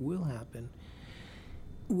of it will happen,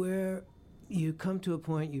 where you come to a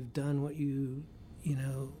point, you've done what you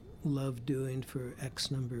love doing for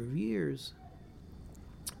X number of years,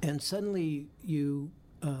 and suddenly you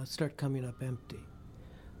start coming up empty,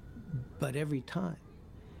 but every time.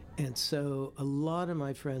 And so a lot of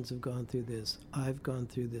my friends have gone through this. I've gone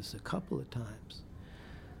through this a couple of times,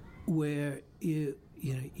 where you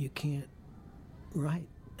can't write.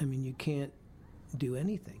 I mean, you can't do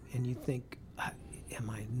anything, and you think, am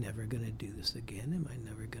I never going to do this again? Am I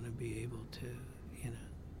never going to be able to,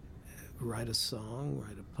 write a song,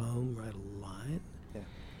 write a poem, write a line? Yeah.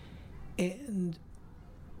 And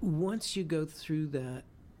once you go through that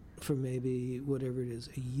for maybe whatever it is,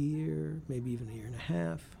 a year, maybe even a year and a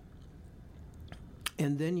half,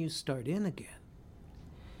 and then you start in again,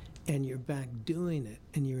 and you're back doing it,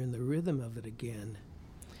 and you're in the rhythm of it again,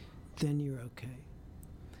 then you're okay.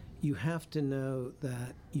 You have to know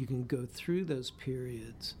that you can go through those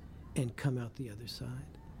periods and come out the other side.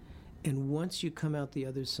 And once you come out the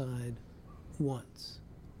other side once,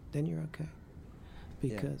 then you're okay.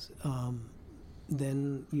 Because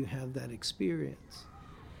then you have that experience.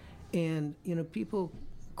 And, people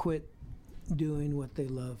quit doing what they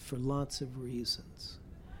love for lots of reasons.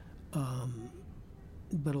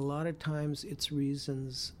 But a lot of times it's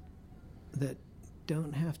reasons that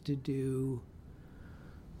don't have to do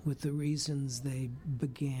with the reasons they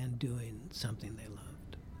began doing something they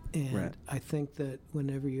loved. And I think that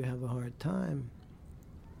whenever you have a hard time,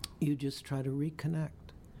 you just try to reconnect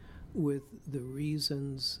with the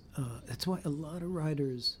reasons. That's why a lot of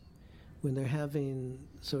writers, when they're having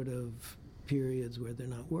sort of periods where they're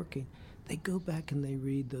not working, they go back and they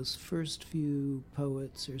read those first few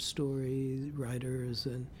poets or story writers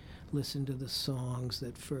and listen to the songs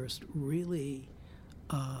that first really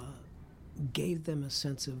gave them a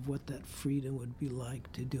sense of what that freedom would be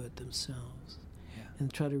like to do it themselves,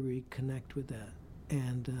 and try to reconnect with that.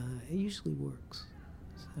 And it usually works.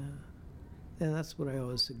 So, and that's what I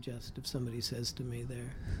always suggest if somebody says to me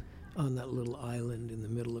they're on that little island in the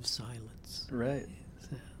middle of silence. Right.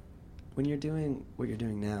 So, when you're doing what you're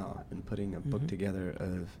doing now and putting a book together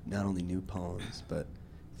of not only new poems, but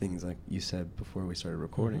things like you said before we started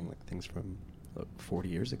recording, like things from 40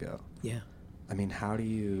 years ago. Yeah. I mean, how do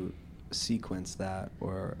you sequence that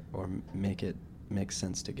or make it make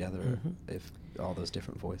sense together if all those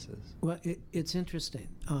different voices? Well, it's interesting.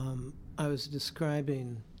 I was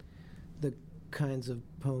describing the kinds of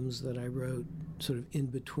poems that I wrote sort of in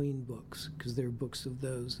between books, because there are books of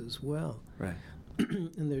those as well. Right.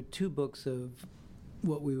 And there are 2 books of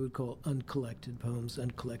what we would call uncollected poems,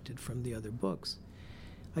 uncollected from the other books.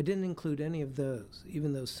 I didn't include any of those,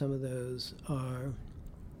 even though some of those are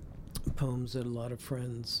poems that a lot of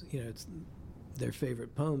friends, it's their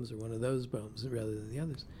favorite poems are one of those poems rather than the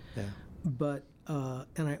others. Yeah. But,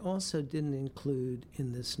 and I also didn't include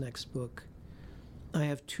in this next book, I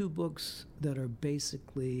have 2 books that are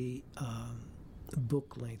basically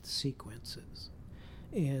book-length sequences.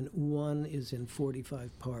 And one is in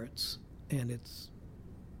 45 parts, and it's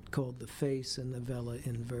called The Face and Novella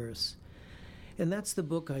in Verse. And that's the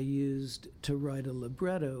book I used to write a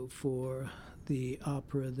libretto for the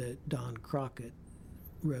opera that Don Crockett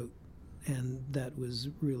wrote. And that was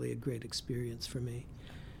really a great experience for me.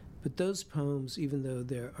 But those poems, even though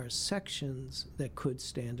there are sections that could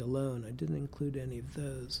stand alone, I didn't include any of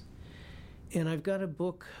those. And I've got a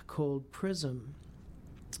book called Prism.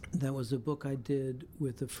 That was a book I did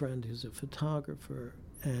with a friend who's a photographer.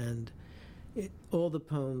 And all the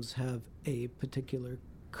poems have a particular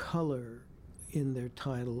color in their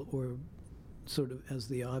title or sort of as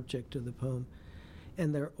the object of the poem.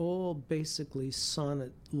 And they're all basically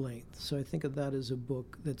sonnet length. So I think of that as a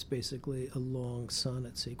book that's basically a long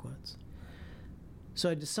sonnet sequence. So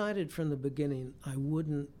I decided from the beginning I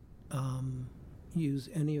wouldn't use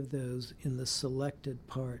any of those in the selected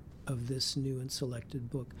part of this new and selected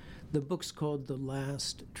book. The book's called The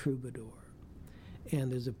Last Troubadour. And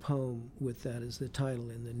there's a poem with that as the title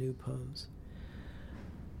in the new poems.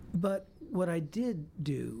 But what I did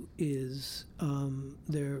do is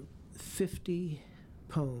there are 50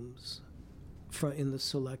 poems in the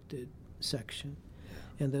selected section.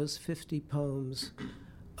 And those 50 poems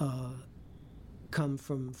come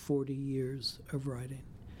from 40 years of writing.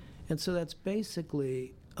 And so that's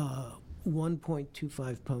basically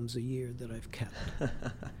 1.25 poems a year that I've kept.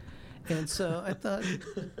 And so I thought,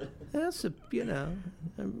 that's I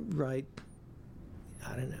write,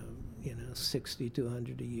 I don't know, 60 to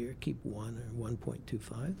 100 a year, keep 1 or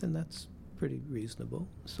 1.25, and that's pretty reasonable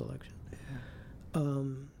selection. Yeah.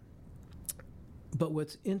 But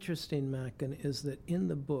what's interesting, Mackin, is that in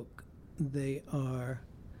the book, they are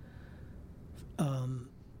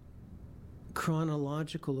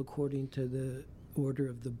chronological according to the order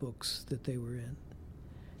of the books that they were in.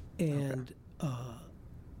 And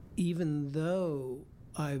even though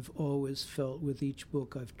I've always felt with each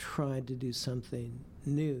book I've tried to do something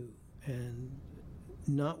new and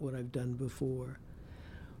not what I've done before,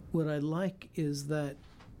 what I like is that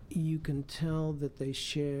you can tell that they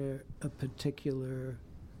share a particular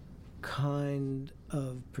kind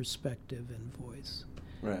of perspective and voice,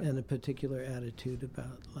 right, and a particular attitude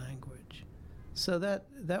about language. So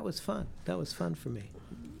that was fun. That was fun for me.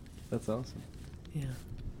 That's awesome. Yeah.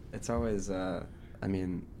 It's always, I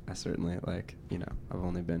certainly, I've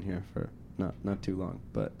only been here for not too long,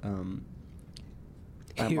 but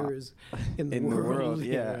years in the world.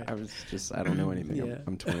 Yeah, right. I don't know anything. Yeah.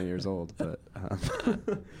 I'm 20 years old, but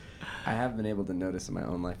I have been able to notice in my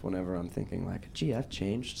own life whenever I'm thinking gee, I've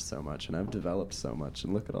changed so much and I've developed so much,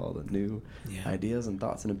 and look at all the new ideas and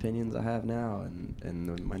thoughts and opinions I have now,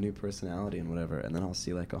 and my new personality and whatever. And then I'll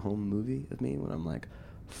see a home movie of me when I'm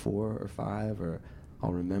 4 or 5, or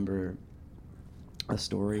I'll remember a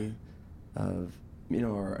story of, and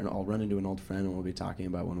I'll run into an old friend and we'll be talking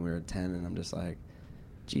about when we were 10, and I'm just like,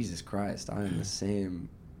 Jesus Christ, I am the same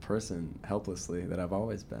person helplessly that I've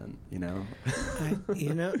always been,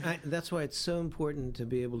 That's why it's so important to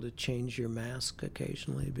be able to change your mask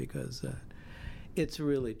occasionally, because it's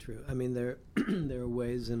really true. I mean, there are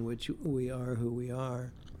ways in which we are who we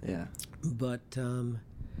are. Yeah. But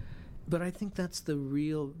I think that's the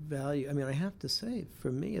real value. I mean, I have to say,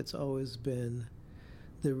 for me, it's always been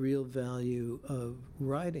the real value of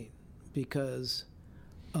writing, because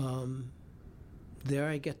there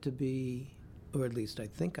I get to be, or at least I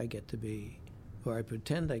think I get to be, or I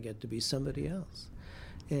pretend I get to be somebody else.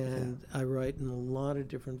 And I write in a lot of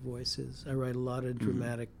different voices. I write a lot of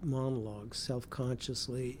dramatic monologues,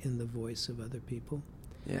 self-consciously in the voice of other people.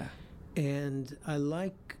 Yeah. And I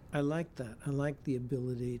like that. I like the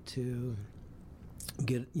ability to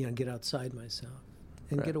get outside myself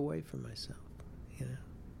and get away from myself.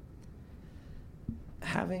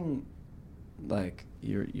 Having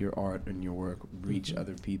your art and your work reach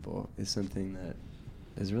other people is something that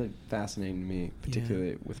is really fascinating to me,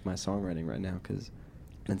 particularly with my songwriting right now,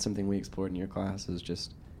 and something we explored in your class is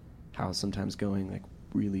just how sometimes going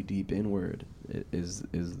really deep inward is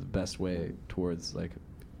the best way towards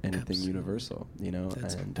anything universal,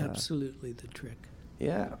 That's and absolutely the trick.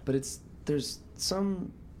 Yeah, but there's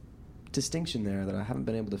some distinction there that I haven't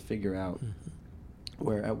been able to figure out.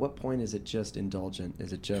 Where at what point is it just indulgent?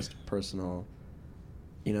 Is it just personal?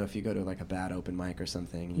 You know, if you go to like a bad open mic or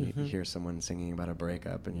something, and you hear someone singing about a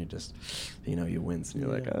breakup, and you just, you know, you wince, and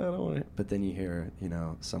you're like, oh, I don't want to. But then you hear, you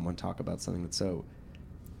know, someone talk about something that's so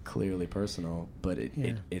clearly personal, but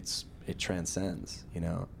it transcends, you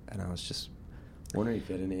know. And I was just wondering if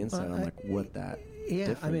you had any insight on like what that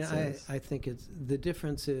difference is. I think it's the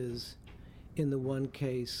difference is, in the one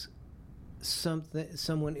case,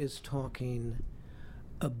 someone is talking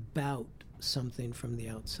about something from the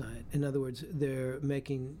outside. In other words, they're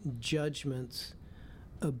making judgments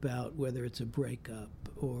about whether it's a breakup,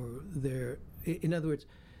 or in other words,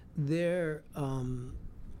 they're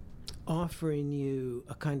offering you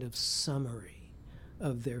a kind of summary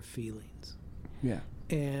of their feelings. Yeah.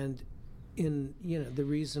 And the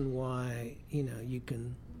reason why, you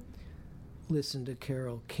can listen to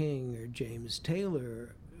Carole King or James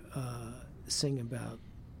Taylor sing about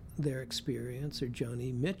their experience, or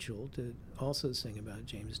Joni Mitchell to also sing about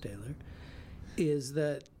James Taylor, is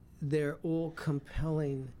that they're all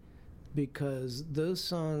compelling because those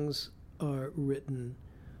songs are written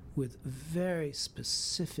with very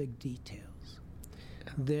specific details.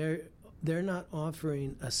 They're not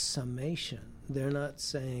offering a summation. They're not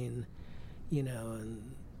saying,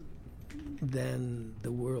 and then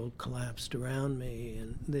the world collapsed around me,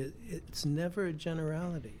 and it's never a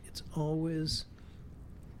generality. It's always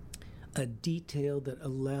a detail that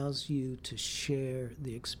allows you to share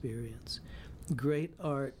the experience. Great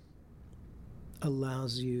art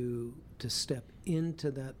allows you to step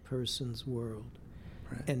into that person's world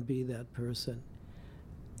and be that person.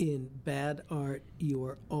 In bad art, you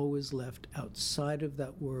are always left outside of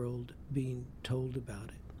that world being told about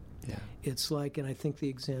it. Yeah. It's like, and I think the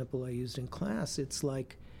example I used in class, it's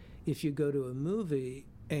like if you go to a movie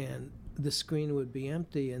and the screen would be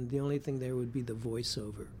empty and the only thing there would be the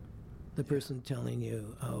voiceover. The person telling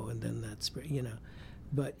you, oh, and then that's, but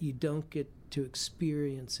you don't get to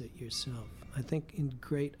experience it yourself. I think in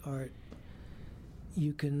great art,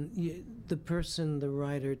 the person, the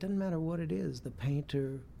writer, it doesn't matter what it is, the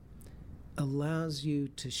painter allows you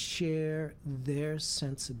to share their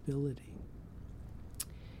sensibility.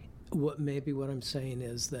 What I'm saying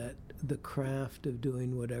is that the craft of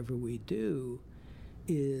doing whatever we do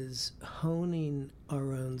is honing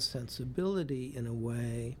our own sensibility in a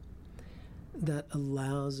way that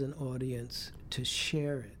allows an audience to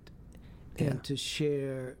share it and to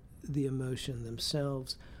share the emotion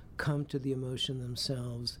themselves, come to the emotion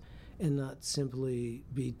themselves, and not simply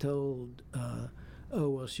be told, oh,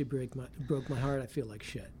 well, she broke my heart, I feel like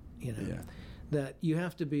shit, That you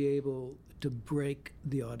have to be able to break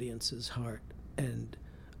the audience's heart and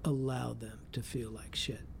allow them to feel like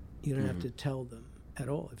shit. You don't have to tell them at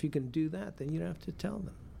all. If you can do that, then you don't have to tell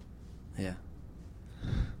them. Yeah.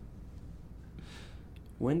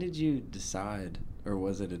 When did you decide, or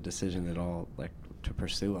was it a decision at all, like, to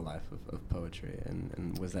pursue a life of poetry?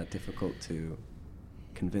 And was that difficult to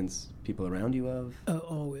convince people around you of?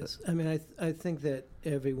 Always. I mean, I think that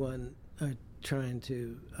everyone's trying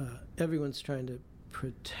to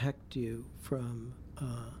protect you from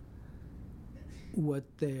what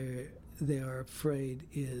they are afraid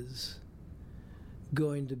is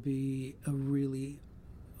going to be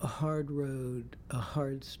a hard road, a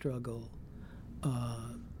hard struggle.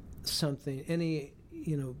 Any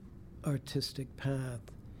artistic path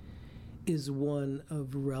is one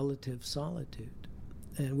of relative solitude,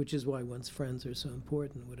 and which is why one's friends are so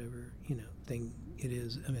important, whatever thing it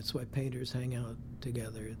is. I mean, it's why painters hang out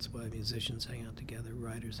together, it's why musicians hang out together,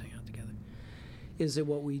 writers hang out together, is that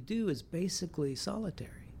what we do is basically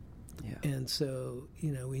solitary. Yeah. And so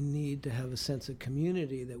we need to have a sense of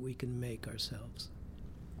community that we can make ourselves.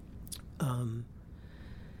 And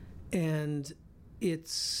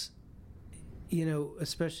it's,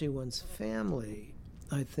 especially one's family,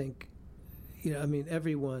 I think,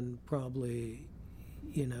 everyone probably,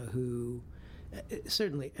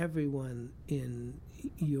 certainly everyone in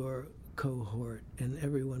your cohort and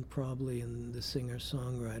everyone probably in the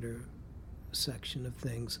singer-songwriter section of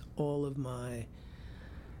things, all of my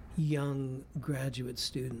young graduate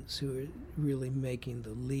students who are really making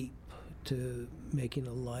the leap to making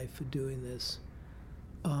a life of doing this,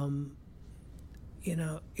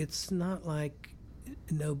 it's not like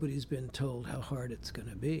nobody's been told how hard it's going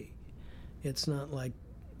to be. It's not like,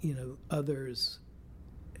 others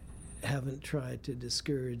haven't tried to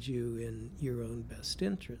discourage you in your own best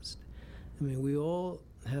interest. I mean, we all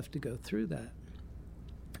have to go through that.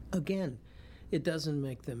 Again, it doesn't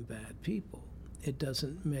make them bad people. It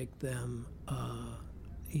doesn't make them,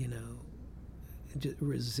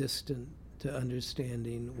 resistant to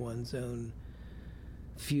understanding one's own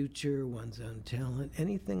future, one's own talent,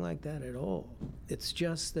 anything like that at all. It's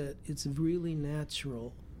just that it's really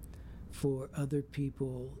natural for other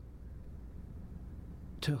people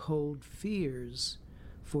to hold fears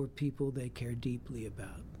for people they care deeply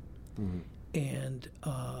about. Mm-hmm. And,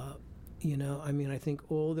 I mean, I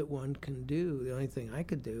think all that one can do, the only thing I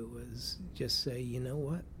could do was just say, you know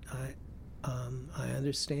what, I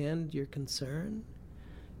understand your concern,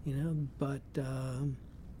 but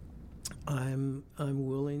I'm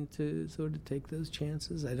willing to sort of take those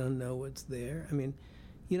chances. I don't know what's there. I mean,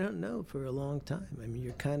 you don't know for a long time. I mean,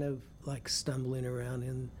 you're kind of like stumbling around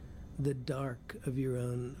in the dark of your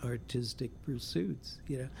own artistic pursuits.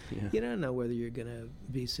 Yeah. You don't know whether you're going to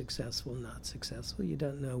be successful, not successful. You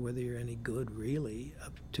don't know whether you're any good, really,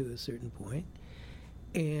 up to a certain point.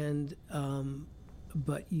 And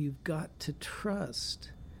but you've got to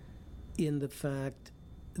trust in the fact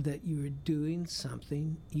that you're doing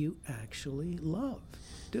something you actually love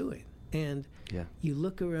doing. And you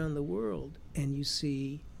look around the world and you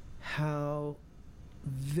see how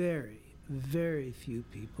very, very few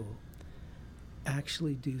people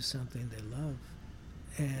actually do something they love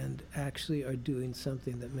and actually are doing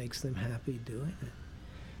something that makes them happy doing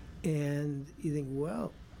it. And you think,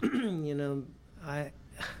 well,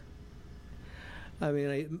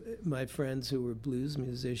 my friends who were blues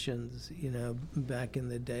musicians, back in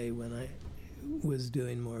the day when I was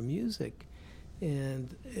doing more music,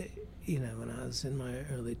 and, when I was in my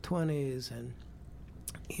early 20s, and,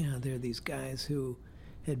 there are these guys who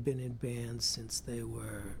had been in bands since they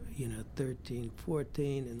were, 13,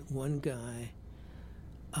 14, and one guy,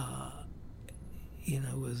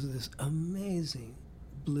 was this amazing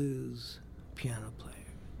blues piano player.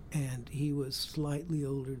 And he was slightly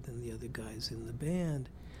older than the other guys in the band,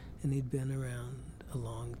 and he'd been around a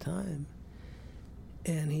long time.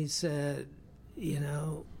 And he said,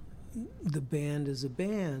 the band is a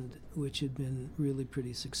band, which had been really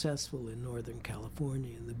pretty successful in Northern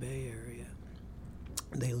California, in the Bay Area.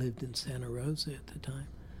 They lived in Santa Rosa at the time.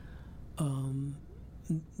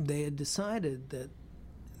 They had decided that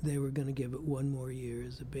they were going to give it one more year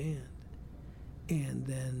as a band, and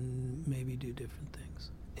then maybe do different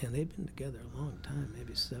things. And they'd been together a long time,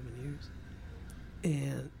 maybe 7 years.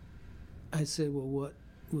 And I said, well, what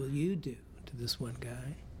will you do, to this one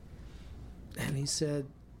guy? And he said,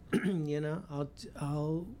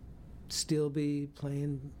 I'll still be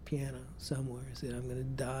playing piano somewhere. He said, I'm going to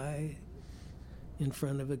die in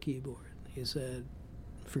front of a keyboard. He said,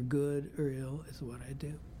 for good or ill is what I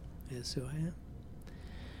do. It's who I am.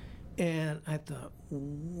 And I thought,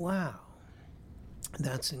 wow,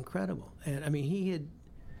 that's incredible. And I mean, he had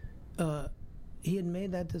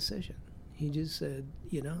made that decision. He just said,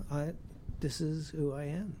 this is who I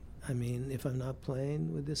am. I mean, if I'm not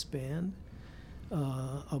playing with this band,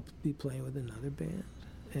 I'll be playing with another band.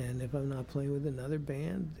 And if I'm not playing with another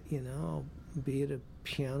band, I'll be at a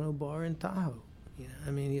piano bar in Tahoe.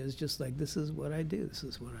 I mean, he was just like, this is what I do. This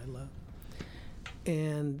is what I love.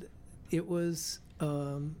 And it was,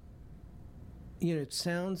 it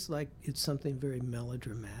sounds like it's something very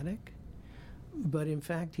melodramatic. But in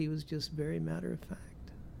fact, he was just very matter of fact.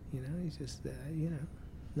 He's just,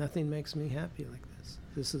 nothing makes me happy like this.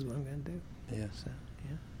 This is what I'm going to do. Yeah. So,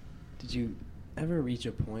 yeah. Did you ever reach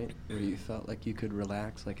a point where you felt like you could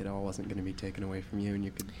relax, like it all wasn't going to be taken away from you, and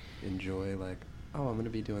you could enjoy, like, oh, I'm going to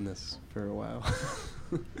be doing this for a while?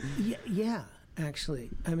 Yeah, actually.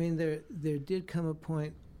 I mean, there did come a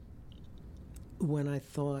point when I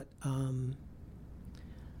thought,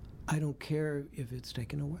 I don't care if it's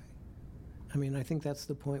taken away. I mean, I think that's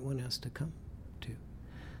the point one has to come to.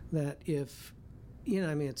 That if,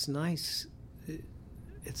 it's nice.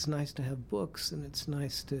 It's nice to have books, and it's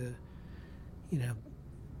nice to,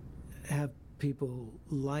 have people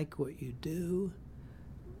like what you do.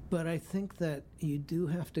 But I think that you do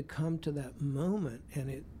have to come to that moment,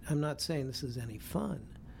 and I'm not saying this is any fun,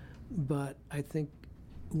 but I think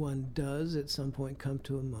one does at some point come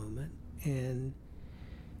to a moment, and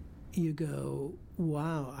you go,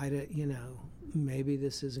 wow, maybe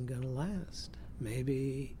this isn't going to last.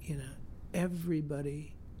 Maybe,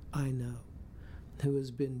 everybody I know who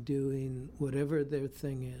has been doing whatever their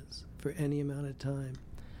thing is for any amount of time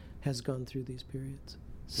has gone through these periods.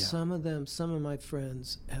 Yeah. Some of my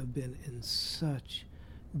friends have been in such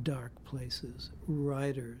dark places.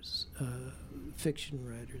 Writers, fiction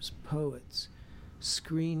writers, poets,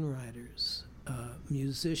 screenwriters,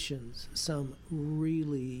 musicians, some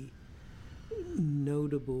really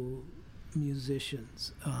notable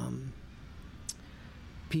musicians.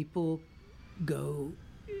 People go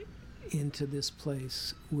into this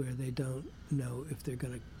place where they don't know if they're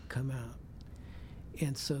going to come out.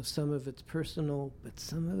 And so some of it's personal, but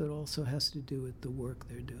some of it also has to do with the work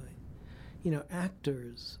they're doing. You know,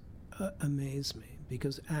 actors amaze me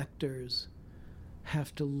because actors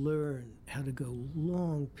have to learn how to go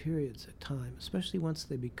long periods of time, especially once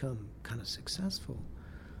they become kind of successful,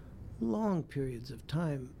 long periods of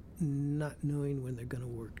time not knowing when they're going to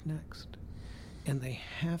work next. And they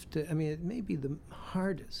have to, I mean, it may be the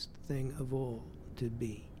hardest thing of all to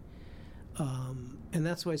be. And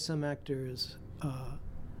that's why some actors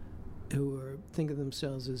who think of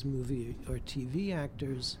themselves as movie or TV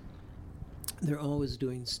actors, they're always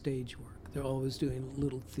doing stage work. They're always doing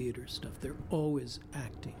little theater stuff. They're always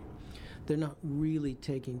acting. They're not really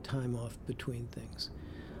taking time off between things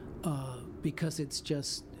because it's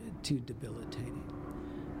just too debilitating.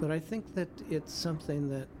 But I think that it's something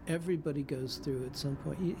that everybody goes through at some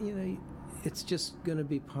point. You know, it's just going to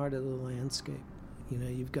be part of the landscape. You know,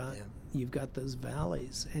 you've got those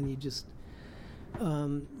valleys, and you just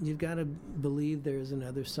you've got to believe there's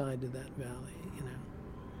another side to that valley. You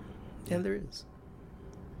know, and there is.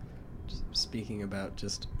 Speaking about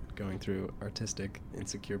just going through artistic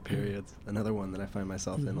insecure periods, another one that I find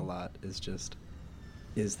myself in a lot is just,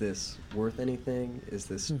 is this worth anything? Is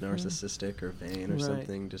this narcissistic or vain or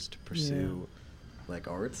something just to pursue like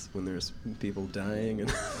arts when there's people dying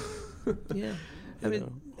and yeah. I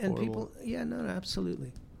mean, and people, no,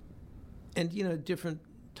 absolutely. And, you know, different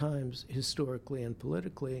times historically and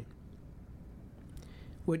politically,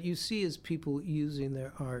 what you see is people using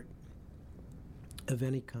their art of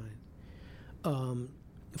any kind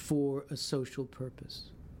for a social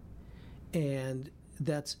purpose. And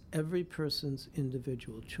that's every person's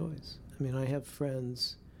individual choice. I mean, I have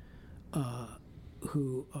friends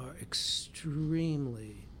who are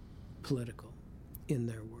extremely political in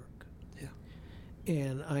their work. Yeah.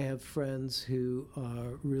 And I have friends who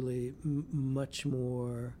are really much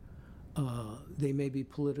more, they may be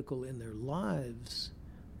political in their lives,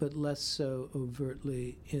 but less so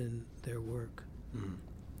overtly in their work. Mm-hmm.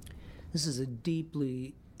 This is a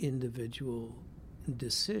deeply individual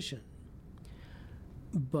decision.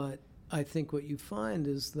 But I think what you find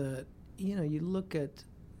is that, you know, you look at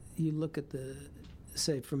the,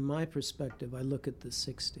 say, from my perspective, I look at the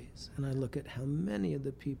 60s, and I look at how many of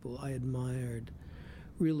the people I admired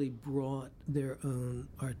really brought their own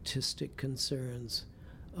artistic concerns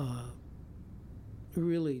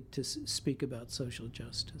really to speak about social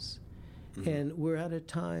justice. Mm-hmm. And we're at a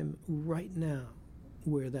time right now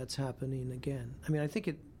where that's happening again. I mean, I think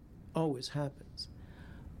it always happens.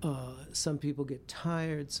 Some people get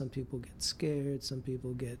tired, some people get scared, some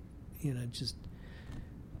people get, you know, just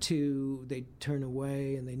they turn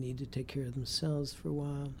away and they need to take care of themselves for a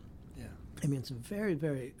while. Yeah. I mean, it's very,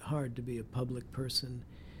 very hard to be a public person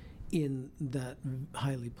in that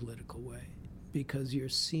highly political way because you're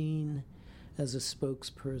seen as a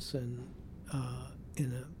spokesperson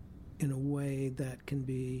in a way that can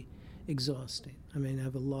be exhausting. I mean, I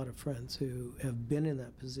have a lot of friends who have been in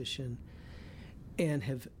that position and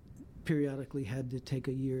have periodically had to take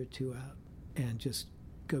a year or two out and just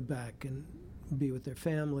go back and be with their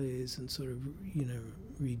families and sort of, you know,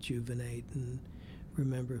 rejuvenate and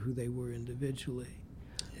remember who they were individually.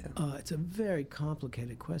 Yeah. It's a very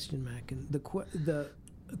complicated question, Mac. And the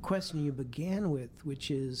question you began with,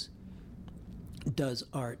 which is, does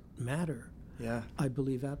art matter? Yeah. I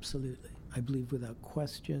believe absolutely. I believe without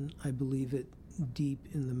question. I believe it deep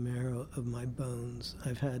in the marrow of my bones.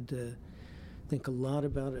 I've had to think a lot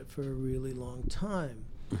about it for a really long time.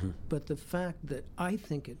 Mm-hmm. But the fact that I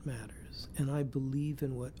think it matters and I believe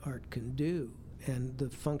in what art can do and the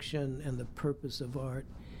function and the purpose of art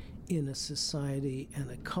in a society and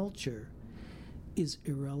a culture is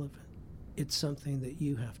irrelevant. It's something that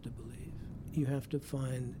you have to believe. You have to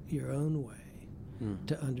find your own way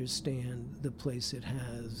to understand the place it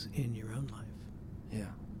has in your own life. Yeah.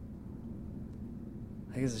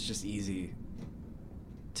 I guess it's just easy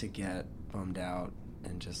to get bummed out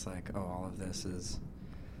and just like, oh, all of this is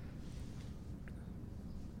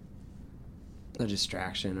a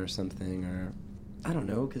distraction or something, or I don't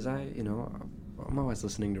know, because I'm always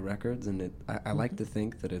listening to records, and I like to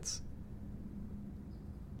think that it's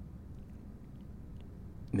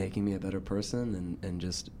making me a better person and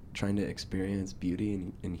just trying to experience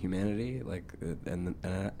beauty and humanity, like, and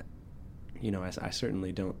I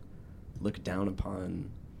certainly don't look down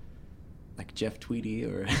upon like Jeff Tweedy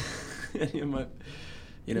or any of my,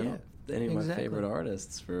 any of my favorite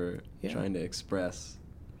artists for trying to express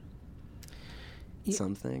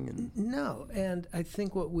something. And no, and I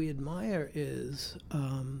think what we admire is,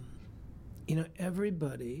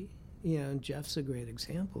 everybody, and Jeff's a great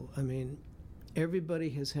example. I mean, everybody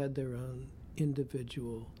has had their own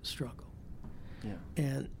individual struggle. Yeah.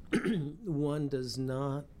 And one does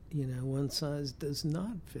not, one size does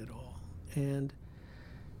not fit all. And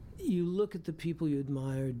you look at the people you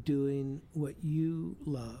admire doing what you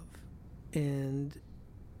love, and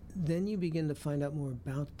then you begin to find out more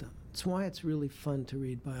about them. It's why it's really fun to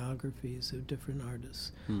read biographies of different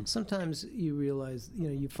artists. Sometimes you realize,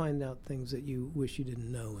 you find out things that you wish you didn't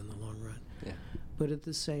know in the long run. Yeah. But at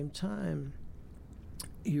the same time,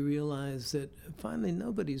 you realize that finally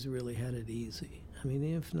nobody's really had it easy. I mean,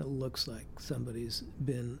 even if it looks like somebody's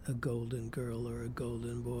been a golden girl or a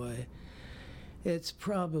golden boy, it's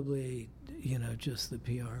probably, just the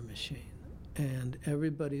PR machine. And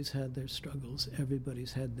everybody's had their struggles.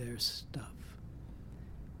 Everybody's had their stuff.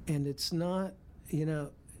 And it's not, and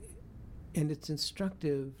it's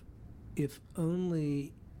instructive if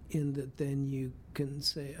only in that then you can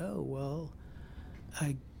say, oh, well,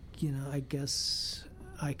 I guess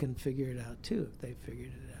I can figure it out too if they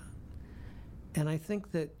figured it out. And I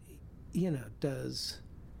think that, does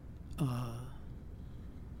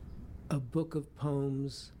a book of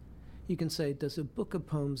poems, you can say, does a book of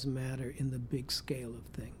poems matter in the big scale of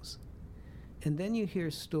things? And then you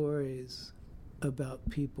hear stories about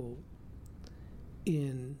people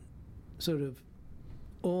in sort of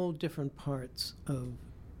all different parts of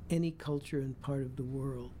any culture and part of the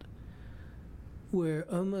world, where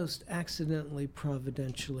almost accidentally,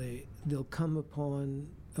 providentially, they'll come upon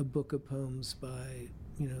a book of poems by,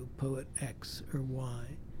 poet X or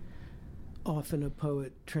Y, often a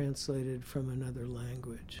poet translated from another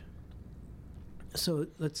language. So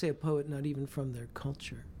let's say a poet not even from their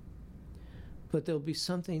culture, but there'll be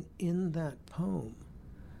something in that poem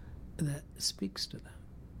that speaks to them,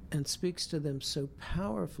 and speaks to them so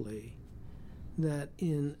powerfully that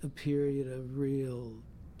in a period of real,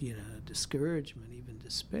 discouragement, even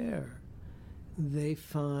despair, they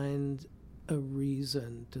find a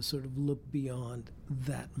reason to sort of look beyond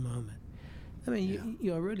that moment. I mean,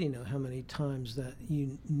 you already know how many times that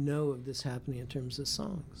you know of this happening in terms of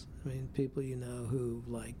songs. I mean, people who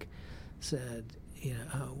said,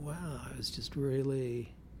 oh wow, I was just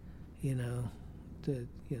really,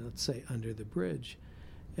 let's say Under the Bridge,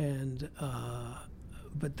 and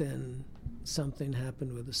but then something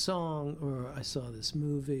happened with a song, or I saw this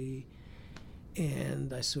movie,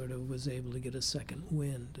 and I sort of was able to get a second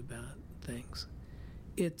wind about things.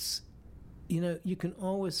 It's, you can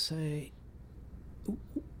always say,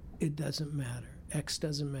 it doesn't matter. X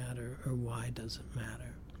doesn't matter, or Y doesn't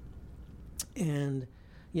matter. And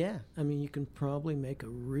yeah, I mean, you can probably make a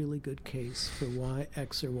really good case for why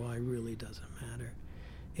X or Y really doesn't matter.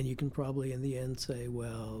 And you can probably in the end say,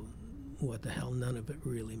 well, what the hell, none of it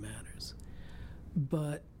really matters.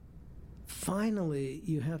 But finally,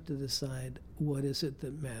 you have to decide, what is it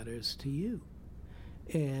that matters to you?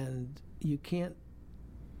 And you can't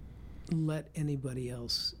let anybody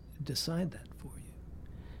else decide that for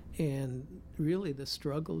you. And really, the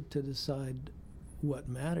struggle to decide what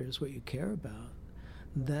matters, what you care about,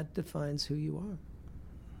 that defines who you are.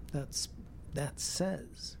 That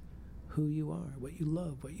says who you are, what you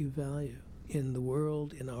love, what you value in the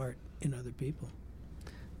world, in art, in other people.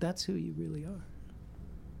 That's who you really are.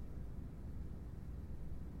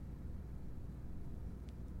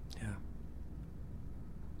 Yeah.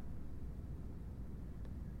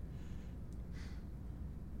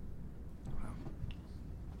 Wow.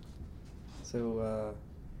 So,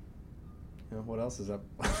 what else is up?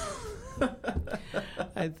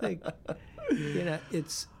 I think,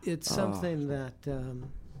 it's something that,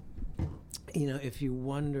 if you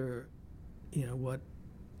wonder,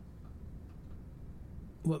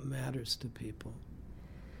 what matters to people,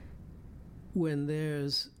 when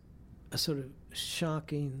there's a sort of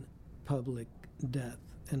shocking public death,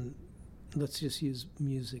 and let's just use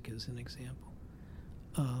music as an example,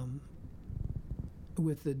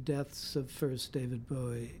 with the deaths of first David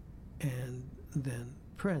Bowie and then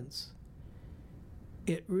Prince,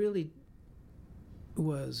 it really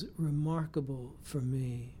was remarkable for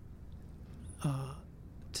me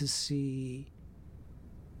to see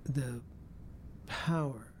the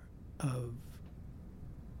power of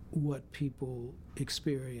what people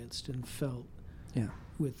experienced and felt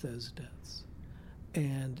with those deaths.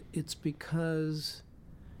 And it's because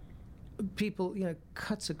people,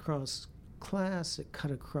 cuts across class, it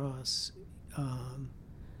cut across,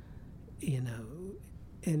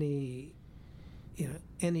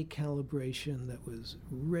 any calibration that was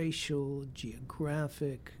racial,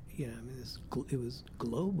 geographic, it was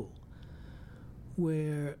global,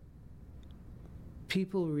 where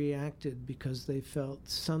people reacted because they felt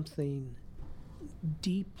something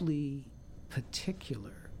deeply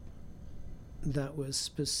particular that was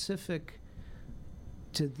specific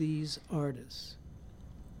to these artists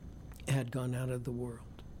had gone out of the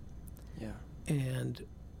world. Yeah. And,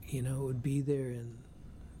 it would be there in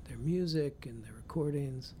their music and their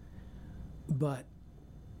recordings, but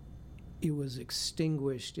it was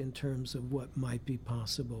extinguished in terms of what might be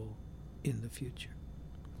possible in the future.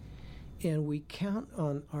 And we count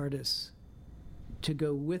on artists to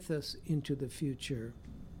go with us into the future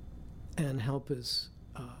and help us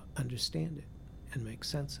understand it and make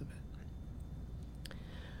sense of it.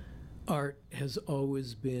 Art has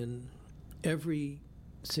always been, every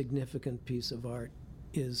significant piece of art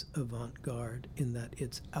is avant-garde in that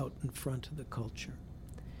it's out in front of the culture.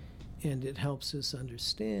 And it helps us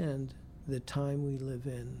understand the time we live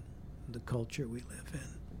in, the culture we live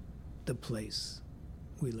in, the place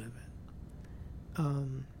we live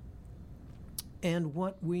in. And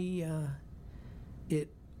what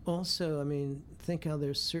it also, think how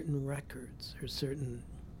there's certain records or certain,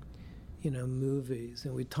 movies,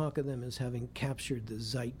 and we talk of them as having captured the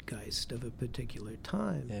zeitgeist of a particular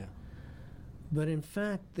time. Yeah. But in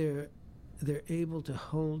fact, they're able to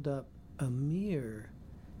hold up a mirror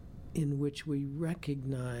in which we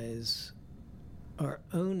recognize our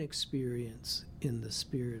own experience in the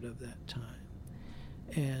spirit of that time.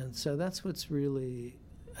 And so that's what's really,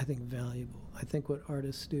 I think, valuable. I think what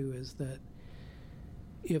artists do is that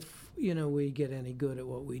if, we get any good at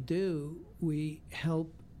what we do, we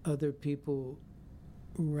help other people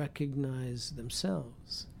recognize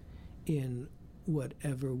themselves in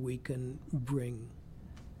whatever we can bring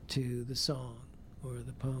to the song or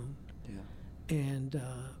the poem. Yeah. And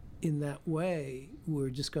in that way, we're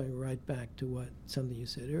just going right back to something you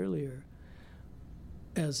said earlier.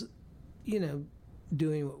 As,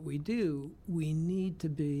 doing what we do, we need to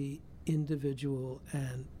be individual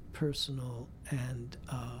and personal and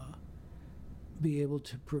be able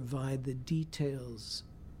to provide the details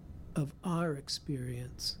of our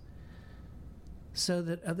experience so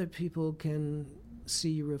that other people can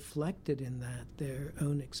see reflected in that their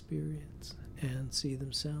own experience and see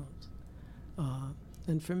themselves.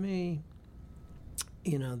 And for me,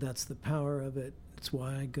 that's the power of it. It's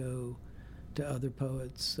why I go to other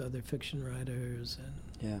poets, other fiction writers,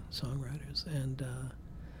 and songwriters,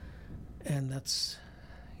 and that's,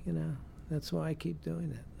 that's why I keep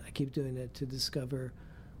doing it. I keep doing it to discover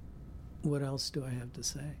what else do I have to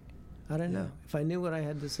say. I don't know. If I knew what I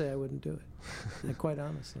had to say, I wouldn't do it. Quite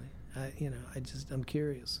honestly, I'm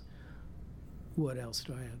curious. What else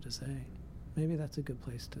do I have to say? Maybe that's a good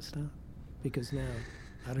place to stop, because now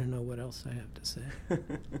I don't know what else I have to say.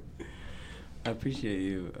 I appreciate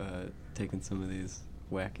you taking some of these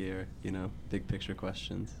wackier, big picture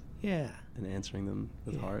questions. Yeah. And answering them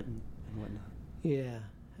with heart and whatnot. Yeah.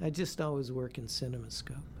 I just always work in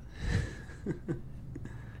CinemaScope.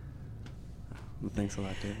 Well, thanks a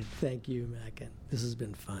lot, David. Thank you, Mackin. This has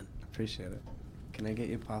been fun. Appreciate it. Can I get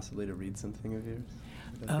you possibly to read something of yours?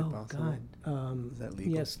 Oh, God. Is that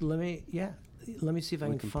legal? Yes, let me see if I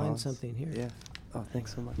can find something here. Yeah. Oh,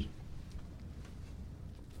 thanks so much.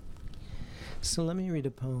 So let me read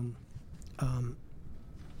a poem.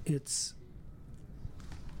 It's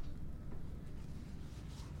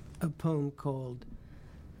a poem called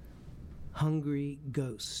Hungry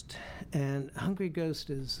Ghost. And Hungry Ghost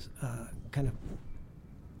is kind of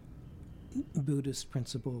Buddhist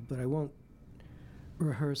principle, but I won't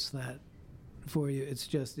rehearse that for you. It's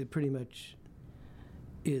just, it pretty much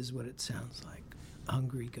is what it sounds like.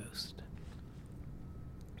 Hungry Ghost.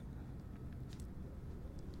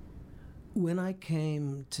 When I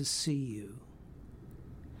came to see you,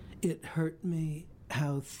 it hurt me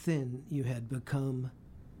how thin you had become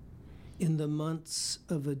in the months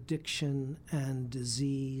of addiction and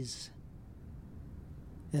disease.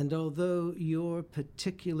 And although your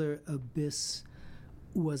particular abyss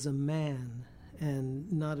was a man and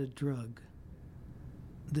not a drug,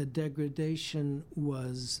 the degradation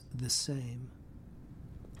was the same.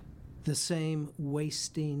 The same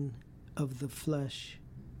wasting of the flesh,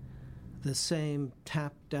 the same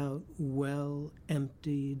tapped out well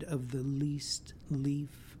emptied of the least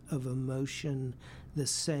leaf of emotion, the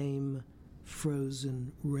same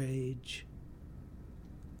frozen rage.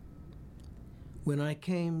 When I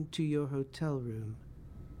came to your hotel room,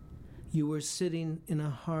 you were sitting in a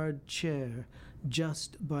hard chair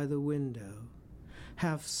just by the window,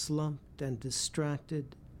 half slumped and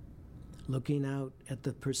distracted, looking out at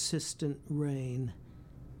the persistent rain,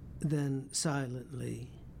 then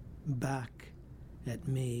silently back at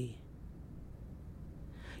me.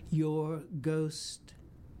 Your ghost,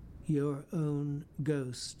 your own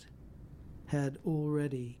ghost, had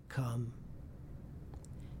already come.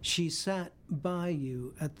 She sat by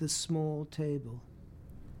you at the small table,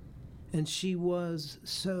 And she was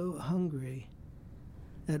so hungry.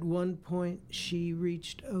 At one point, she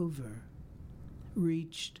reached over,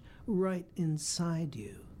 reached right inside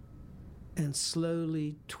you, and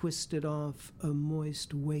slowly twisted off a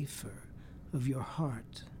moist wafer of your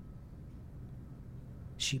heart.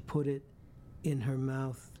 She put it in her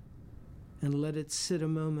mouth and let it sit a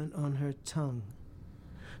moment on her tongue,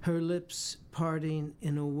 her lips parting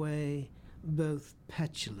in a way both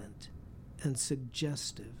petulant and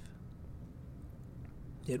suggestive.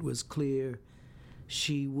 It was clear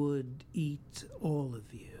she would eat all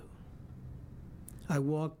of you. I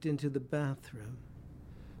walked into the bathroom,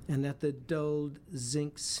 and at the dulled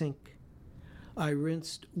zinc sink, I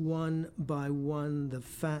rinsed one by one the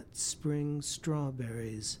fat spring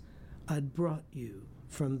strawberries I'd brought you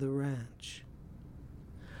from the ranch.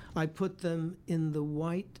 I put them in the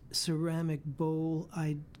white ceramic bowl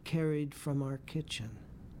I'd carried from our kitchen,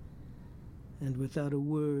 and without a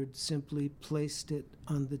word simply placed it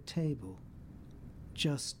on the table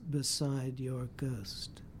just beside your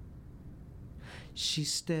ghost. She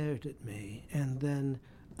stared at me and then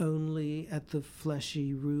only at the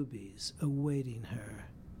fleshy rubies awaiting her,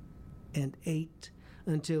 and ate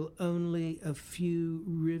until only a few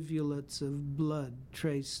rivulets of blood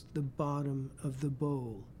traced the bottom of the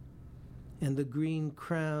bowl, and the green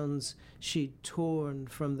crowns she'd torn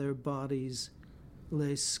from their bodies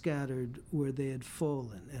lay scattered where they had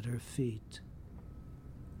fallen at her feet.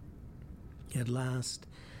 At last,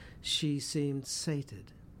 she seemed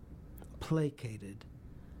sated, placated,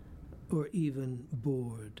 or even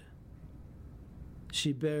bored.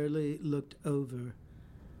 She barely looked over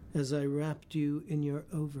as I wrapped you in your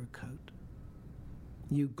overcoat.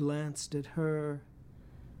 You glanced at her,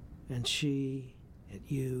 and she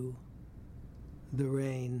at you, the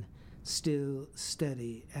rain still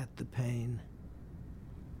steady at the pane.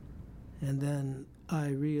 And then I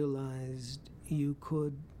realized you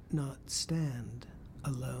could not stand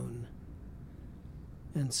alone.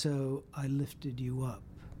 And so I lifted you up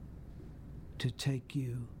to take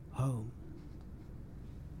you home.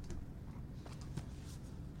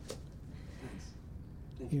 Thanks.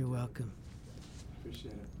 Thank You're welcome.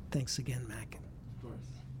 Appreciate it. Thanks again, Mac. Of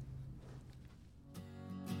course.